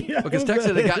 Yeah. Because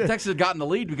Texas had gotten the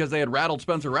lead because they had rattled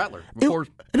Spencer Rattler.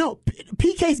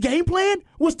 PK's game plan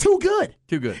was too good.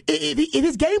 Too good. If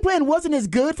his game plan wasn't as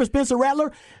good for Spencer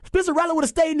Rattler would have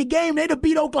stayed in the game. They'd have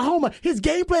beat Oklahoma. His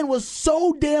game plan was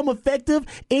so damn effective,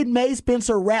 it made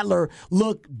Spencer Rattler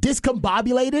look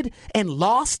discombobulated and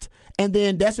lost. And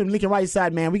then that's when Lincoln Riley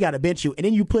decided, man, we got to bench you. And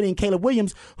then you put in Caleb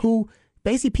Williams, who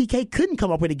basically PK couldn't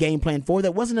come up with a game plan for.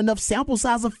 There wasn't enough sample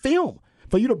size of film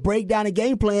for you to break down a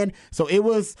game plan. So it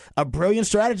was a brilliant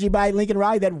strategy by Lincoln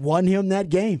Riley that won him that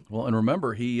game. Well, and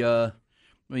remember, he a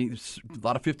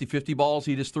lot of 50-50 balls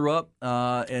he just threw up.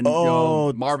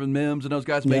 Marvin Mims and those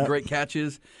guys made great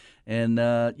catches. And,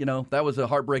 that was a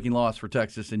heartbreaking loss for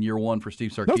Texas in year one for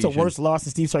Steve Sarkisian. That was the worst loss in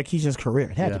Steve Sarkisian's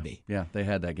career. It had to be. Yeah, they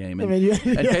had that game. And,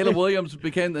 and Caleb Williams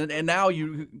became – and now,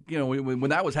 when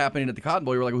that was happening at the Cotton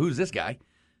Bowl, you were like, well, who's this guy?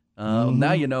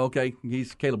 Now okay,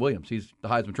 he's Caleb Williams. He's the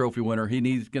Heisman Trophy winner.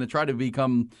 He's going to try to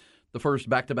become the first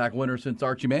back-to-back winner since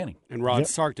Archie Manning. And Rod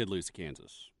Sark did lose to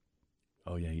Kansas.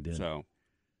 Oh, yeah, he did. So,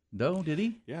 no, did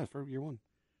he? Yeah, for year one.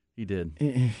 He did.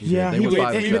 Yeah, he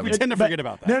did. We tend to forget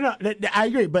about that. No, I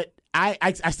agree, but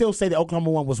I still say the Oklahoma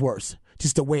one was worse,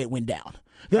 just the way it went down.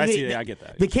 I get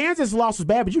that. The Kansas loss was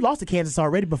bad, but you lost to Kansas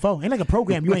already before. Ain't like a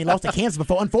program you ain't lost to Kansas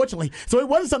before, unfortunately. So it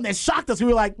wasn't something that shocked us. We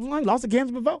were like, I lost to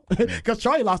Kansas before. Because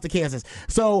Charlie lost to Kansas.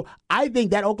 So I think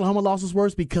that Oklahoma loss was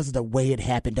worse because of the way it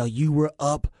happened, though. You were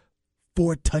up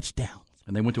 4 touchdowns.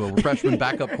 And they went to a freshman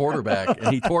backup quarterback,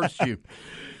 and he torched you.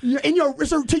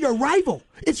 To your rival.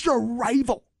 It's your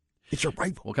rival. It's your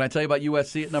rival. Well, can I tell you about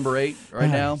USC at number 8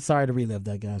 now? Sorry to relive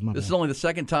that, guys. This is only the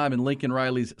second time in Lincoln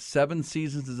Riley's 7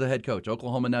 seasons as a head coach,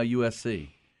 Oklahoma, now USC,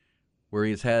 where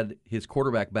he has had his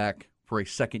quarterback back for a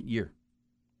second year.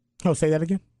 Oh, say that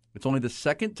again? It's only the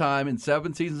second time in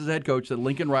 7 seasons as a head coach that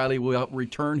Lincoln Riley will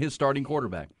return his starting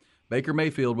quarterback. Baker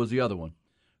Mayfield was the other one,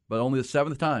 but only the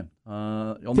 7th time.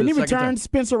 Didn't he return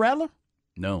Spencer Rattler?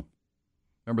 No.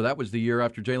 Remember, that was the year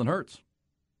after Jalen Hurts.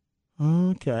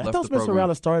 Okay. I thought Spencer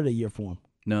Rattler started a year for him.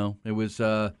 No, it was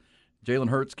Jalen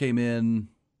Hurts came in,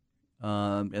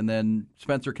 and then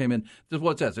Spencer came in. This is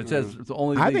what it says. It says it's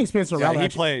only. I think Spencer Rattler.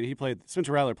 He played.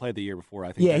 Spencer Rattler played the year before.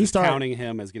 I think. Yeah, he started counting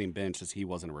him as getting benched as he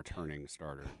wasn't a returning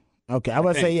starter. Okay, I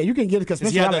was say you can get it because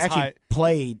Spencer Rattler actually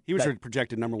played. He was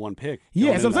projected number 1 pick.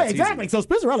 Yeah, so I'm saying exactly. So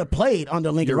Spencer Rattler played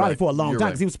under Lincoln Riley for a long time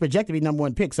because he was projected to be number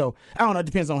 1 pick. So I don't know. It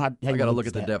depends on how I got to look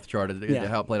at the depth chart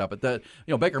how it played out. But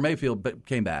Baker Mayfield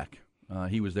came back.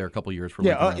 He was there a couple years for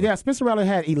Lincoln Spencer Rattler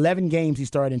had 11 games he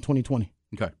started in 2020.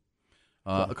 Okay.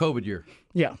 A COVID year.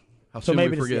 Yeah. How soon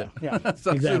we forget. How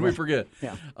soon we forget.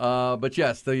 Yeah. But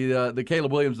yes, the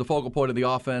Caleb Williams, the focal point of the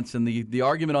offense, and the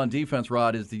argument on defense,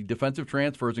 Rod, is the defensive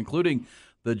transfers, including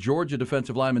the Georgia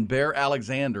defensive lineman Bear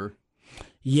Alexander.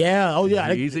 Yeah. Oh,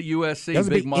 yeah. He's at USC. That was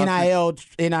a big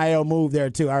NIL move there,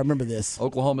 too. I remember this.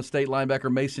 Oklahoma State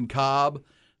linebacker Mason Cobb.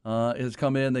 has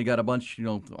come in. They got a bunch,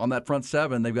 on that front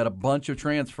seven, they've got a bunch of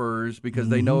transfers because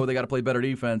they know they got to play better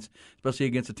defense, especially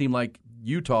against a team like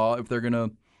Utah if they're going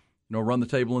to, run the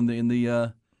table in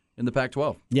the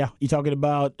Pac-12. Yeah, you're talking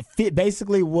about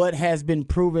basically what has been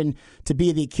proven to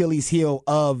be the Achilles heel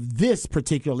of this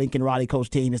particular Lincoln Riley coach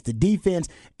team is the defense,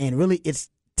 and really it's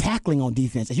tackling on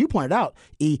defense. As you pointed out,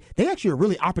 they actually are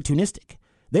really opportunistic.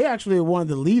 They actually are one of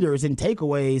the leaders in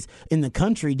takeaways in the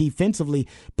country defensively,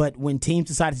 but when teams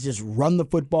decide to just run the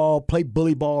football, play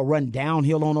bully ball, run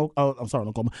downhill on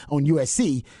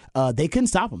USC, they couldn't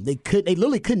stop them. They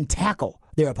literally couldn't tackle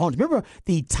their opponents. Remember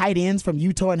the tight ends from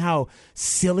Utah and how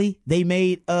silly they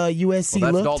made USC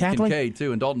that's look Dalton tackling? Kincaid,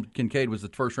 too, and Dalton Kincaid was the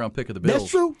first-round pick of the Bills.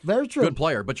 That's true. Very true. Good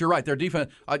player, but you're right. Their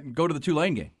defense, go to the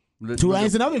Tulane game.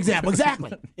 Tulane's another example.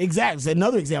 Exactly. It's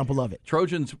another example of it.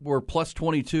 Trojans were plus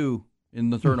 22 in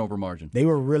the turnover margin. They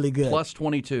were really good. Plus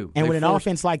 22. And with an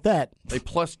offense like that.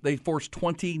 They forced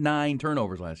 29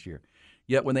 turnovers last year.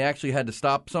 Yet when they actually had to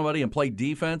stop somebody and play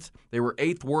defense, they were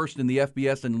 8th worst in the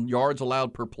FBS in yards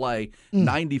allowed per play,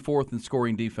 94th in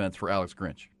scoring defense for Alex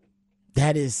Grinch.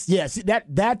 That is, yes,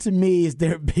 that to me is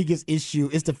their biggest issue,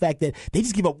 is the fact that they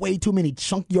just give up way too many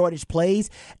chunk yardage plays,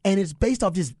 and it's based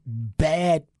off just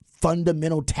bad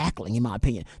fundamental tackling, in my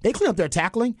opinion. They clean up their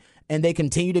tackling, and they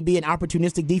continue to be an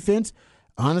opportunistic defense.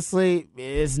 Honestly,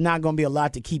 it's not going to be a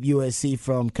lot to keep USC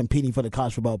from competing for the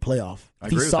college football playoff.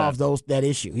 If he solves that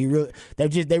issue.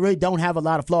 They really don't have a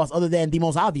lot of flaws other than the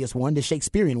most obvious one, the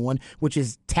Shakespearean one, which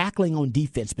is tackling on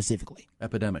defense specifically.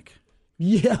 Epidemic.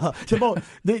 Yeah,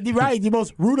 the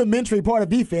most rudimentary part of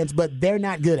defense, but they're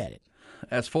not good at it.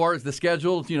 As far as the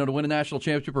schedule, to win a national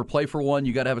championship or play for one,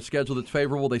 you got to have a schedule that's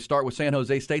favorable. They start with San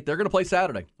Jose State. They're going to play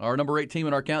Saturday. Our number 8 team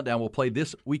in our countdown will play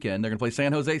this weekend. They're going to play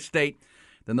San Jose State.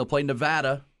 Then they'll play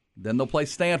Nevada. Then they'll play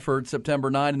Stanford September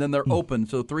 9, and then they're open.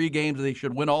 So 3 games, they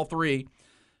should win all 3.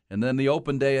 And then the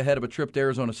open day ahead of a trip to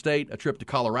Arizona State, a trip to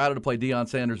Colorado to play Deion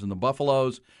Sanders and the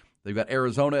Buffaloes. They've got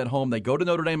Arizona at home. They go to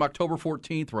Notre Dame October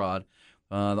 14th, Rod,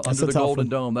 under the Golden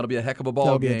Dome. That'll be a heck of a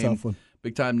ball game. That'll be a tough one.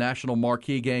 Big-time national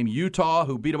marquee game. Utah,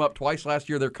 who beat them up twice last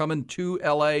year, they're coming to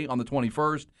L.A. on the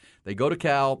 21st. They go to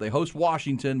Cal. They host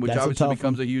Washington, which obviously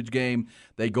becomes a huge game.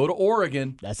 They go to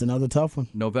Oregon. That's another tough one.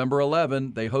 November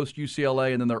 11. They host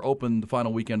UCLA, and then they're open the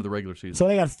final weekend of the regular season. So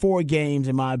they got 4 games,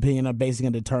 in my opinion, are basically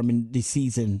going to determine the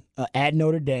season at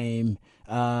Notre Dame.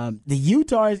 The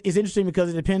Utah is interesting because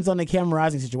it depends on the Cameron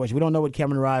Rising situation. We don't know what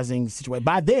Cameron Rising's situation.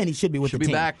 By then, he should be with the team.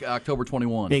 Should be back October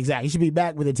 21. Exactly. He should be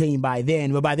back with the team by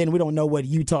then. But by then, we don't know what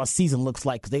Utah's season looks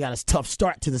like because they got a tough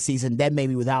start to the season. That may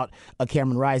be without a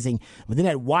Cameron Rising. But then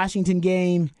that Washington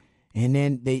game, and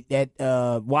then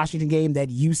that Washington game, that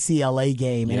UCLA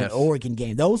game, and that Oregon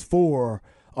game. Those 4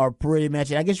 are pretty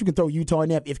much it. I guess you can throw Utah in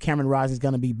there if Cameron Rising is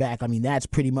going to be back. I mean, that's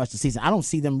pretty much the season. I don't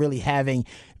see them really having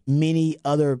many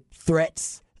other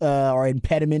threats or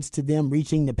impediments to them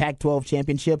reaching the Pac-12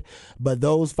 championship, but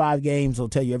those 5 games will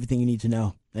tell you everything you need to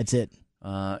know. That's it.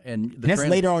 And that's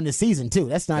later on in the season, too.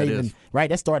 That's not even right.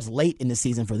 That starts late in the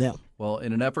season for them. Well,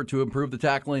 in an effort to improve the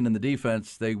tackling and the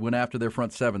defense, they went after their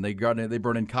front 7. They brought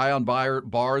in Kion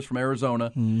Bars from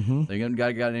Arizona. Mm-hmm. They got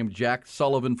a guy named Jack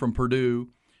Sullivan from Purdue,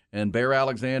 and Bear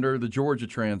Alexander, the Georgia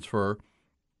transfer.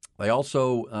 They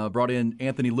also brought in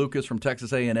Anthony Lucas from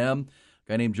Texas A&M, a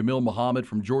guy named Jamil Muhammad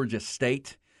from Georgia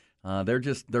State.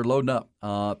 They're loading up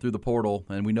through the portal,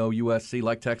 and we know USC,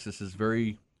 like Texas, is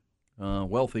very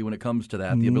wealthy when it comes to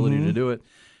that, the ability to do it.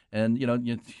 And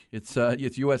it's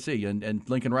USC and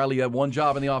Lincoln Riley. You have one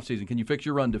job in the offseason. Can you fix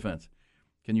your run defense?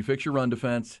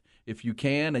 If you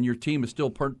can, and your team is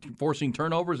still forcing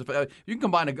turnovers, if you can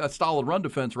combine a solid run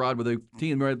defense, Rod, with a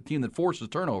team that forces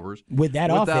turnovers with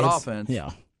that offense,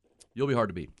 you'll be hard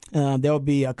to beat. There'll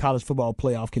be a college football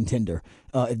playoff contender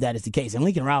if that is the case. And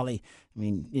Lincoln Riley, I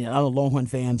mean, other Longhorn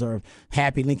fans are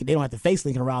happy. They don't have to face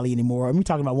Lincoln Riley anymore. And we're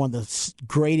talking about one of the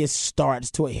greatest starts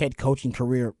to a head coaching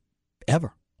career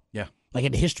ever. Yeah, like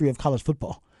in the history of college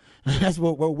football. That's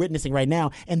what we're witnessing right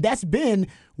now. And that's been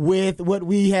with what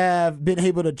we have been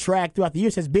able to track throughout the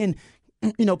years has been,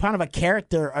 kind of a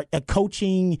character, a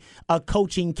coaching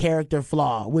character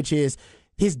flaw, which is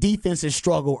his defenses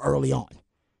struggle early on.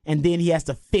 And then he has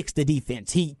to fix the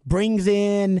defense. He brings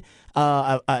in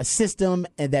a system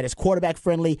that is quarterback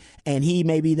friendly, and he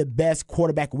may be the best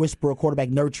quarterback whisperer, quarterback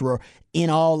nurturer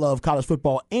in all of college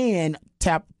football, and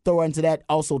throw into that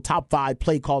also top 5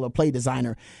 play caller, play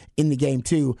designer in the game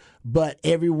too. But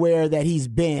everywhere that he's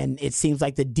been, it seems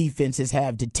like the defenses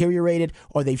have deteriorated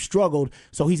or they've struggled.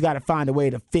 So he's got to find a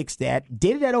way to fix that.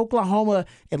 Did it at Oklahoma,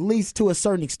 at least to a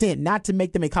certain extent, not to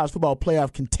make them a college football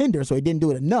playoff contender. So he didn't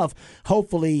do it enough.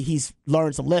 Hopefully he's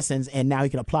learned some lessons and now he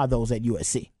can apply those at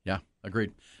USC. Yeah,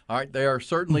 agreed. All right, they are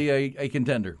certainly a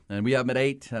contender, and we have them at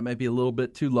 8. That might be a little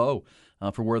bit too low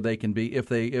for where they can be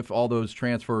if all those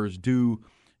transfers do,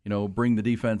 bring the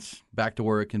defense back to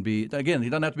where it can be. Again, he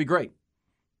doesn't have to be great.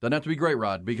 Doesn't have to be great,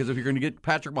 Rod, because if you're going to get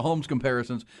Patrick Mahomes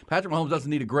comparisons, Patrick Mahomes doesn't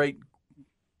need a great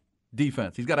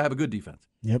defense. He's got to have a good defense.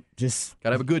 Yep, just got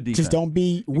to have a good defense. Just don't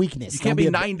be weakness. You can't be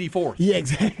 94th. Yeah,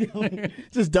 exactly.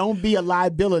 Just don't be a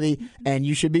liability, and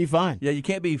you should be fine. Yeah, you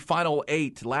can't be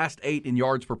last 8 in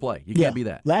yards per play. You can't be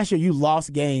that. Last year you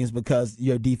lost games because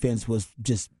your defense was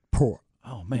just poor.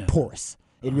 Oh man, porous.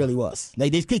 It really was. They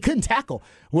couldn't tackle,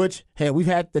 which, hey, we've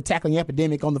had the tackling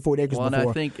epidemic on the Fort Acres before. And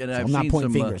I think, I've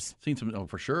seen some,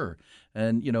 for sure.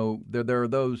 And, there are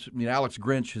those, Alex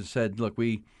Grinch has said, look,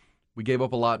 we gave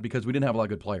up a lot because we didn't have a lot of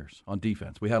good players on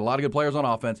defense. We had a lot of good players on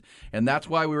offense, and that's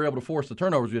why we were able to force the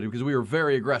turnovers we did, because we were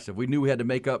very aggressive. We knew we had to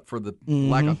make up for the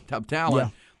lack of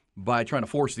talent by trying to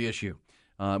force the issue.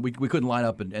 We couldn't line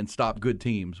up and stop good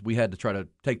teams. We had to try to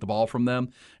take the ball from them,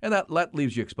 and that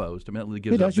leaves you exposed. I mean, that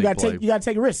gives you got to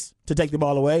take risks to take the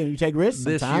ball away, and you take risks.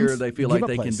 This year, they feel like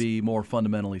they can be more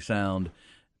fundamentally sound,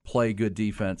 play good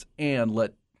defense, and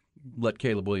let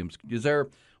Caleb Williams.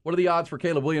 What are the odds for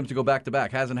Caleb Williams to go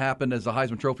back-to-back? Hasn't happened as a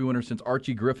Heisman Trophy winner since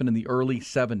Archie Griffin in the early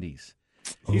 70s.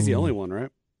 He's the only one,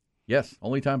 right? Yes,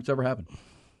 only time it's ever happened.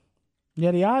 Yeah,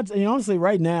 the odds, honestly,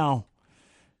 right now,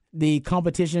 the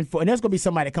competition and there's going to be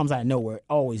somebody that comes out of nowhere.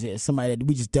 Always is. Somebody that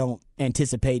we just don't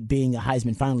anticipate being a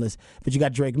Heisman finalist. But you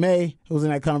got Drake May, who's in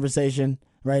that conversation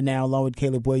right now, along with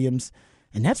Caleb Williams.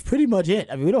 And that's pretty much it.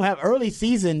 I mean, we don't have early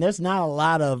season. There's not a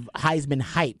lot of Heisman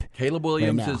hype. Caleb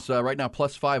Williams is right now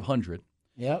plus 500.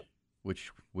 Yep. Which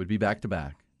would be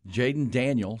back-to-back. Jaden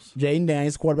Daniels,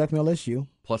 quarterback from LSU.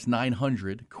 Plus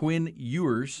 900. Quinn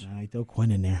Ewers. I throw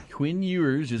Quinn in there. Quinn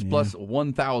Ewers is plus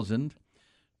 1,000.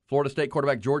 Florida State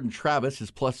quarterback Jordan Travis is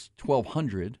plus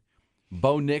 1,200.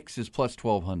 Bo Nix is plus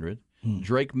 1,200.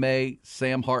 Drake May,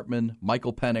 Sam Hartman,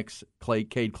 Michael Penix,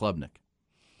 Cade Klubnik.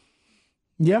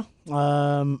 Yeah.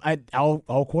 All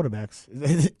quarterbacks.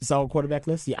 It's all quarterback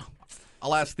list? Yeah.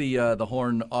 I'll ask the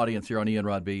Horn audience here on Ian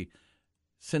Rod B.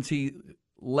 Since he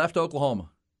left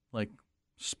Oklahoma,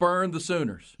 spurned the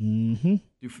Sooners. Mm-hmm.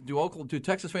 Do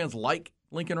Texas fans like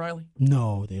Lincoln Riley?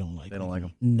 No, they don't like him. They don't like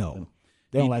him? No.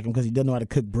 They don't like him because he doesn't know how to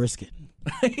cook brisket.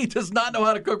 He does not know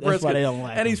how to cook brisket. That's why they don't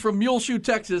like him. And he's from Muleshoe,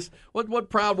 Texas.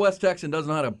 What proud West Texan doesn't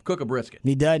know how to cook a brisket?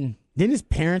 He doesn't. Didn't his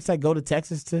parents go to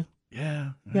Texas too?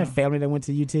 Yeah. He had family that went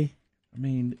to UT. I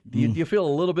mean, do you feel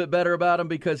a little bit better about him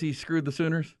because he screwed the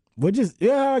Sooners?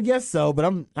 I guess so. But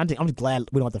I'm just glad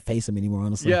we don't have to face him anymore.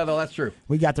 Honestly, yeah, no, that's true.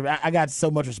 I got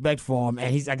so much respect for him, and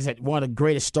he's, like I said, one of the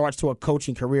greatest starts to a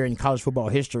coaching career in college football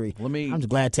history. I'm just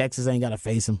glad Texas ain't got to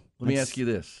face him. Let me ask you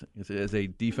this: as a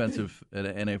defensive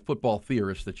and a football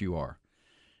theorist that you are,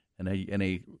 and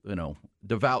a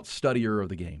devout studier of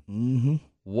the game,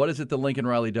 what is it that Lincoln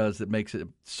Riley does that makes it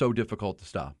so difficult to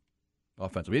stop?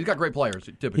 Offensively, he's got great players.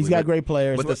 Typically, he's got great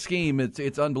players. But the scheme,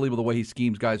 it's unbelievable the way he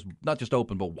schemes guys, not just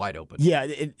open but wide open. Yeah,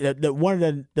 one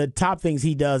of the top things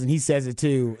he does, and he says it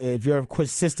too. If your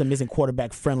system isn't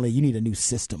quarterback friendly, you need a new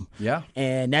system. Yeah,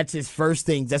 and that's his first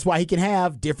thing. That's why he can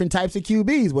have different types of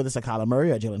QBs, whether it's a Kyler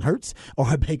Murray or Jalen Hurts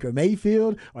or a Baker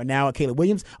Mayfield or now a Caleb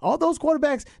Williams. All those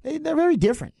quarterbacks, they're very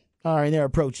different. In their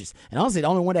approaches. And honestly, the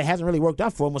only one that hasn't really worked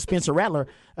out for him was Spencer Rattler,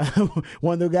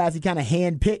 one of the guys he kind of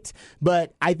handpicked.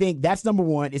 But I think that's number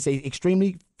one. It's an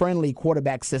extremely friendly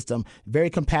quarterback system, very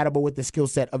compatible with the skill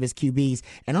set of his QBs.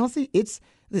 And honestly,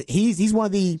 he's one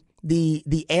of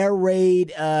the air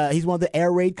raid. He's one of the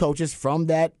air raid coaches from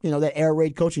that that air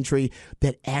raid coaching tree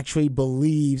that actually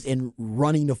believes in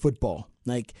running the football.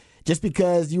 Just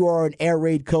because you are an air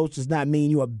raid coach does not mean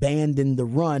you abandon the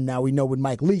run. Now, we know with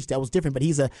Mike Leach that was different, but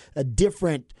he's a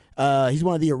different he's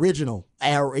one of the original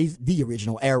air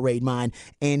raid mind,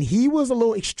 and he was a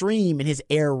little extreme in his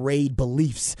air raid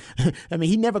beliefs. I mean,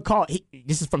 he never called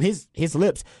this is from his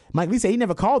lips. Mike Leach said he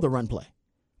never called the run play.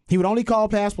 He would only call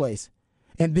pass plays.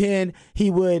 And then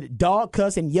he would dog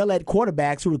cuss and yell at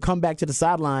quarterbacks who would come back to the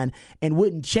sideline and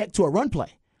wouldn't check to a run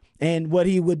play. And what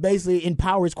he would basically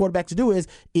empower his quarterback to do is,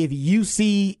 if you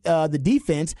see the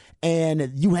defense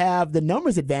and you have the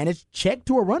numbers advantage, check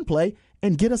to a run play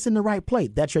and get us in the right play.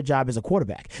 That's your job as a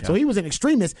quarterback. Yeah. So he was an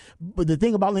extremist. But the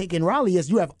thing about Lincoln Riley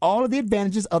is you have all of the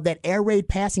advantages of that air raid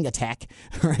passing attack,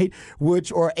 right,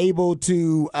 which are able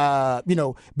to,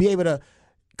 be able to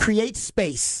create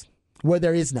space where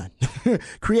there is none.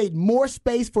 Create more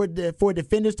space for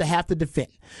defenders to have to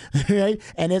defend, right?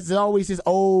 And it's always this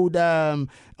old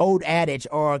adage,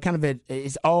 or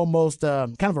it's almost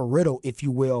kind of a riddle, if you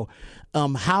will.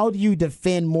 How do you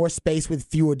defend more space with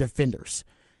fewer defenders?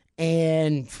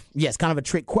 And, yes, kind of a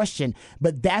trick question,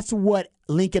 but that's what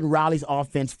Lincoln Riley's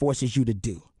offense forces you to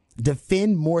do.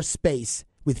 Defend more space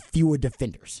with fewer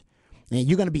defenders. And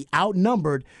you're going to be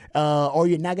outnumbered, or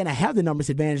you're not going to have the numbers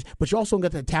advantage, but you're also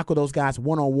going to tackle those guys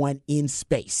one-on-one in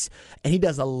space. And he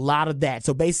does a lot of that.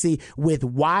 So basically, with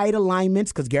wide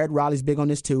alignments, because Garrett Riley's big on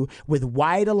this too, with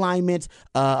wide alignments,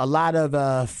 a lot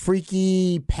of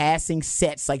freaky passing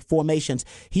sets like formations,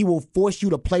 he will force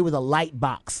you to play with a light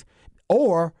box.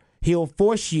 Or he'll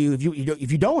force you,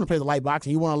 if you don't want to play the light box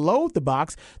and you want to load the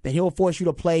box, then he'll force you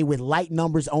to play with light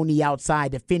numbers on the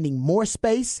outside, defending more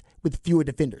space with fewer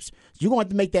defenders. So you're going to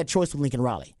have to make that choice with Lincoln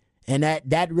Riley. And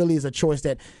that really is a choice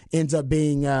that ends up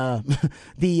being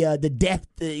the death.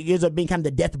 It ends up being kind of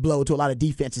the death blow to a lot of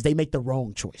defenses. They make the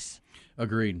wrong choice.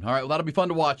 Agreed. All right, well, that'll be fun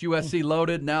to watch. USC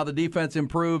loaded. Now the defense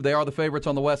improved. They are the favorites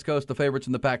on the West Coast, the favorites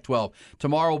in the Pac-12.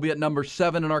 Tomorrow we'll be at number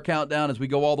 7 in our countdown as we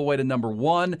go all the way to number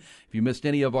 1. If you missed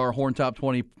any of our Horn Top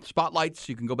 20 spotlights,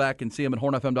 you can go back and see them at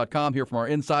hornfm.com, hear from our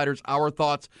insiders, our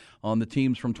thoughts on the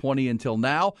teams from 20 until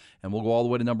now, and we'll go all the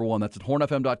way to number 1. That's at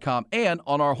hornfm.com. And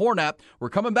on our Horn app, we're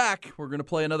coming back. We're going to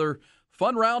play another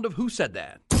fun round of Who Said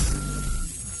That?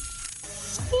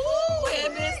 Ooh,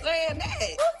 and been saying that.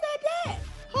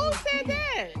 Who said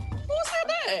that? Who said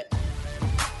that?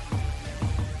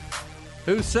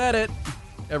 Who Said It?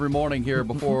 Every morning here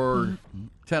before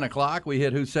 10 o'clock, we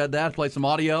hit Who Said That, play some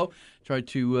audio, try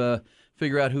to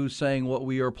figure out who's saying what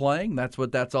we are playing. That's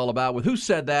what that's all about with Who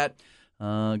Said That.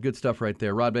 Good stuff right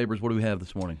there. Rod Babers, what do we have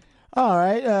this morning? All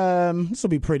right. This will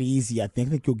be pretty easy, I think.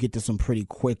 I think you'll get to some pretty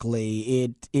quickly.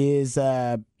 It is...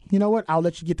 you know what? I'll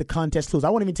let you get the contest clues. I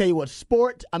won't even tell you what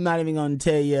sport. I'm not even going to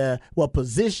tell you what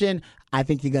position. I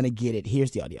think you're going to get it.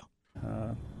 Here's the audio.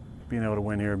 Being able to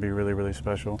win here would be really, really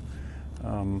special.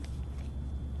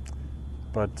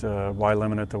 But why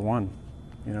limit it to one?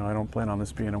 You know, I don't plan on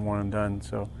this being a one and done.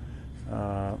 So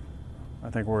I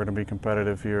think we're going to be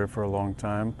competitive here for a long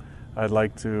time. I'd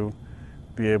like to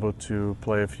be able to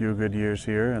play a few good years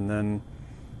here and then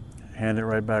hand it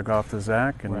right back off to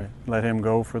Zach and let him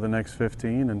go for the next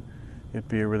 15, and it'd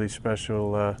be a really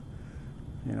special,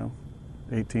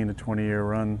 18 to 20 year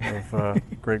run of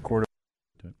great quarterback.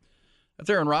 That's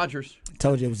Aaron Rodgers.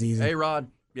 Told you it was easy. Hey, Rod.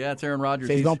 Yeah, it's Aaron Rodgers.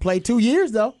 So he's going to play 2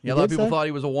 years, though. Yeah, a lot of people thought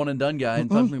he was a one-and-done guy.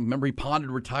 And remember, he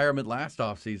pondered retirement last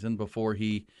offseason before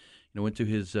he went to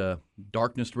his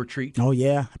darkness retreat. Oh,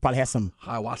 yeah. Probably had some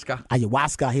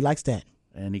ayahuasca. He likes that.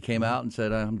 And he came out and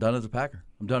said, I'm done as a Packer.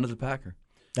 I'm done as a Packer.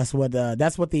 That's what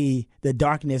the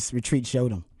darkness retreat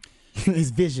showed him. His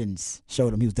visions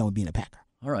showed him he was done with being a Packer.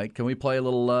 All right, can we play a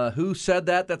little Who Said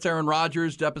That? That's Aaron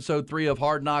Rodgers. Episode 3 of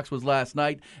Hard Knocks was last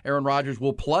night. Aaron Rodgers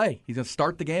will play. He's going to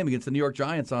start the game against the New York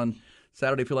Giants on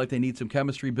Saturday. I feel like they need some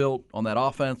chemistry built on that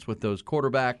offense with those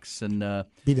quarterbacks. And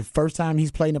be the first time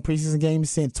he's played in a preseason game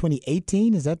since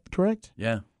 2018. Is that correct?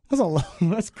 Yeah.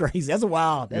 That's crazy. That's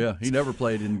wild. Yeah, he never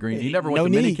played in Green. He never went to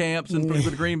mini camps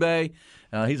with Green Bay.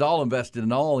 He's all invested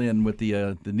and all in with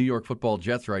the New York Football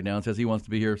Jets right now and says he wants to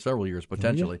be here several years,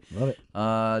 potentially. Love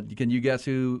it. Can you guess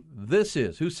who this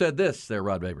is? Who said this there,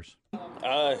 Rod Babers?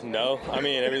 No. I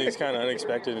mean, everything's kind of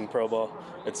unexpected in pro ball.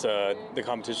 It's the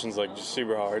competition's just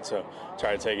super hard, so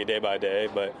try to take it day by day.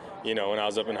 But, when I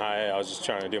was up in high, I was just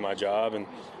trying to do my job, and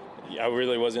I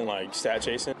really wasn't stat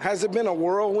chasing. Has it been a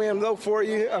whirlwind though for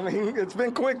you? I mean, it's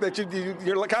been quick that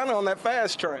you're kind of on that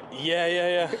fast track.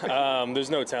 Yeah. There's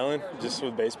no telling. Just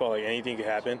with baseball, anything could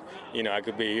happen. I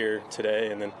could be here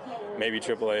today and then maybe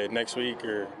AAA next week,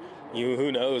 or who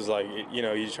knows?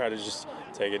 You try to just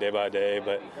take it day by day.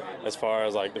 But as far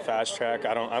as the fast track,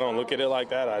 I don't look at it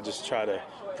like that. I just try to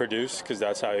produce, because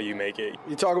that's how you make it.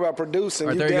 You talk about producing.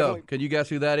 All right, there you go. Can you guess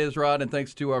who that is, Rod? And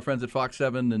thanks to our friends at Fox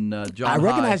 7 and John High. I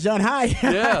recognize John High.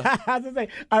 Yeah.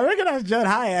 I recognize John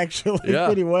High, actually,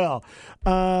 pretty well.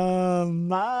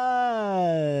 Ivan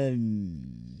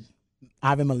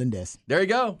Melendez. There you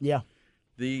go. Yeah.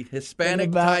 The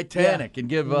Hispanic Titanic. And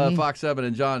give Fox 7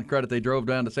 and John credit. They drove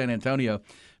down to San Antonio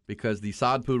because the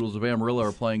Sod Poodles of Amarillo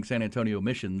are playing San Antonio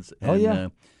Missions.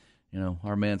 And,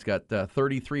 our man's got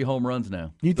 33 home runs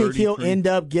now. You think he'll end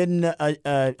up getting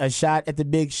a shot at the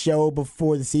big show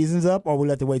before the season's up, or we'll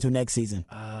have to wait till next season?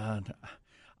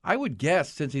 I would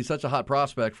guess, since he's such a hot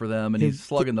prospect for them and he's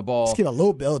slugging the ball. Just get a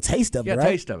little taste of it, right? Yeah,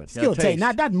 taste of it. Taste.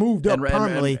 Not moved up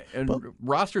permanently. And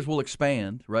rosters will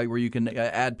expand, right, where you can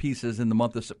add pieces in the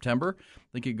month of September. I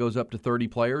think it goes up to 30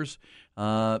 players.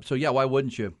 So, why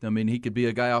wouldn't you? I mean, he could be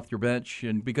a guy off your bench.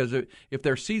 And because if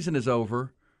their season is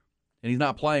over and he's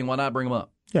not playing, why not bring him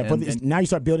up? Yeah, now you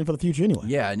start building for the future anyway.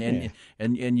 Yeah,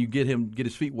 and you get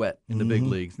his feet wet in the big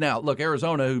leagues. Now, look,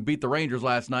 Arizona, who beat the Rangers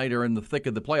last night, are in the thick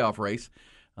of the playoff race.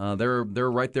 They're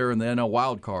right there in the NL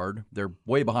wild card. They're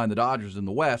way behind the Dodgers in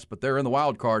the West, but they're in the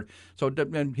wild card. So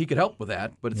and he could help with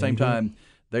that. But at the same time,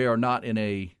 they are not in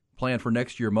a plan for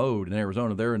next year mode in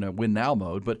Arizona. They're in a win now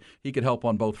mode. But he could help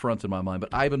on both fronts in my mind.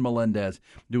 But Ivan Melendez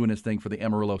doing his thing for the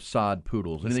Amarillo Sod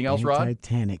Poodles. Anything else, Rod?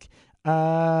 Titanic.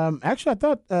 Actually, I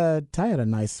thought Ty had a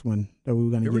nice one that we were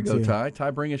going to get to. Here we go, Ty.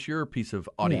 Ty, bring us your piece of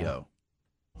audio.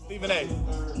 Yeah. Stephen A.,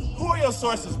 who are your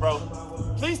sources, bro?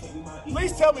 Please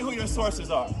tell me who your sources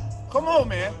are. Come on,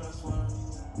 man.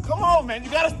 Come on, man.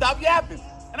 You got to stop yapping.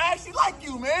 And I actually like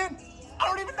you, man. I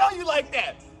don't even know you like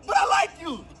that. But I like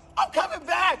you. I'm coming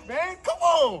back, man. Come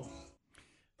on.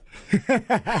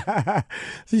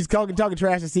 He's talking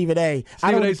trash to Stephen A.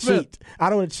 I don't want to cheat. I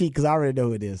don't want to cheat because I already know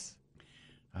who it is.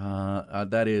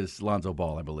 That is Lonzo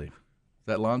Ball, I believe. Is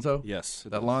that Lonzo? Yes.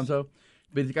 Is that Lonzo?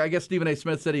 But I guess Stephen A.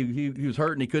 Smith said he was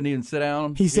hurt and he couldn't even sit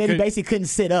down. He said he basically couldn't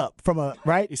sit up from a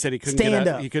He said he couldn't stand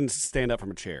up. He couldn't stand up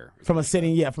from a chair. From a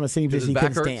sitting position, he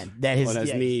couldn't stand. That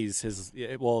his knees.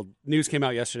 News came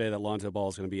out yesterday that Lonzo Ball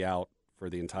is going to be out for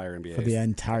the entire NBA for the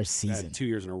entire season, 2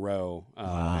 years in a row,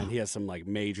 and he has some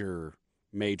major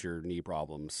knee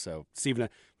problems. So Stephen,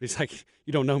 he's like,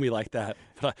 you don't know me like that,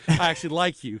 but I actually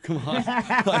like you. Come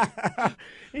on,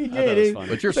 he did.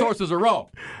 But your sources are wrong.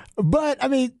 But I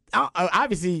mean,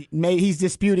 obviously, he's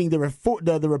disputing the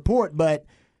report. But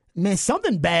man,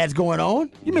 something bad's going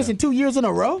on. You missing 2 years in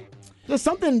a row. There's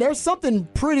something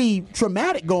pretty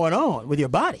traumatic going on with your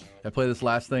body. I play this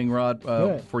last thing, Rod,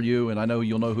 for you, and I know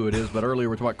you'll know who it is. But earlier we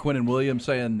were talking about Quinnen Williams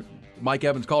saying Mike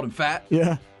Evans called him fat.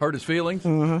 Yeah, hurt his feelings.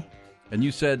 Uh-huh. And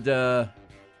you said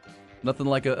nothing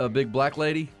like a big black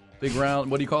lady, big round.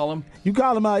 What do you call them? You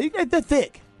call them they're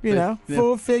thick. You know,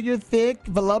 full figure, thick,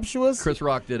 voluptuous. Chris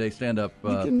Rock did a stand-up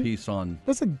piece on.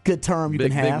 That's a good term you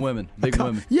can have. Big women. Big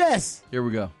women. Yes. Here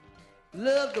we go.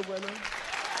 Love the women.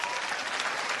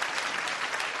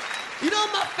 You know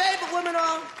what my favorite women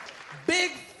are?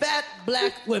 Big, fat,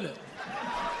 black women.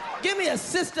 Give me a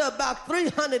sister about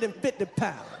 350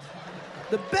 pounds.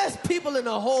 The best people in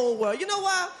the whole world. You know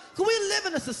why? Because we live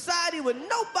in a society where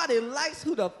nobody likes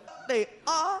who the they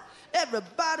are.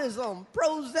 Everybody's on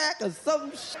Prozac or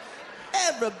some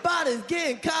Everybody's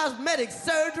getting cosmetic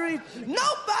surgery.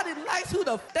 Nobody likes who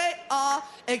the they are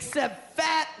except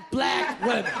fat black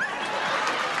women.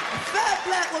 Fat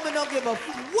black women don't give a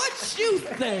what you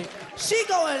think. She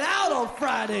going out on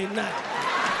Friday night.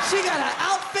 She got an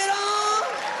outfit on,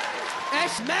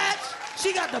 and she match.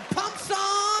 She got the pumps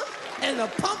on, and the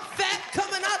pump fat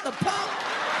coming out the pump.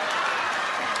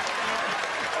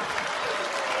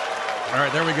 All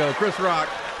right, there we go. Chris Rock.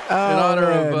 In honor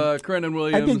of Quinnen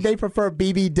Williams. I think they prefer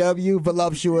BBW,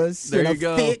 voluptuous, there you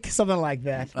go. thick, something like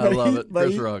that. I love it.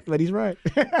 Chris Rock. But he's right.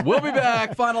 We'll be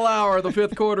back. Final hour. The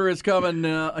fifth quarter is coming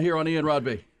here on Ian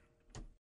Rodby.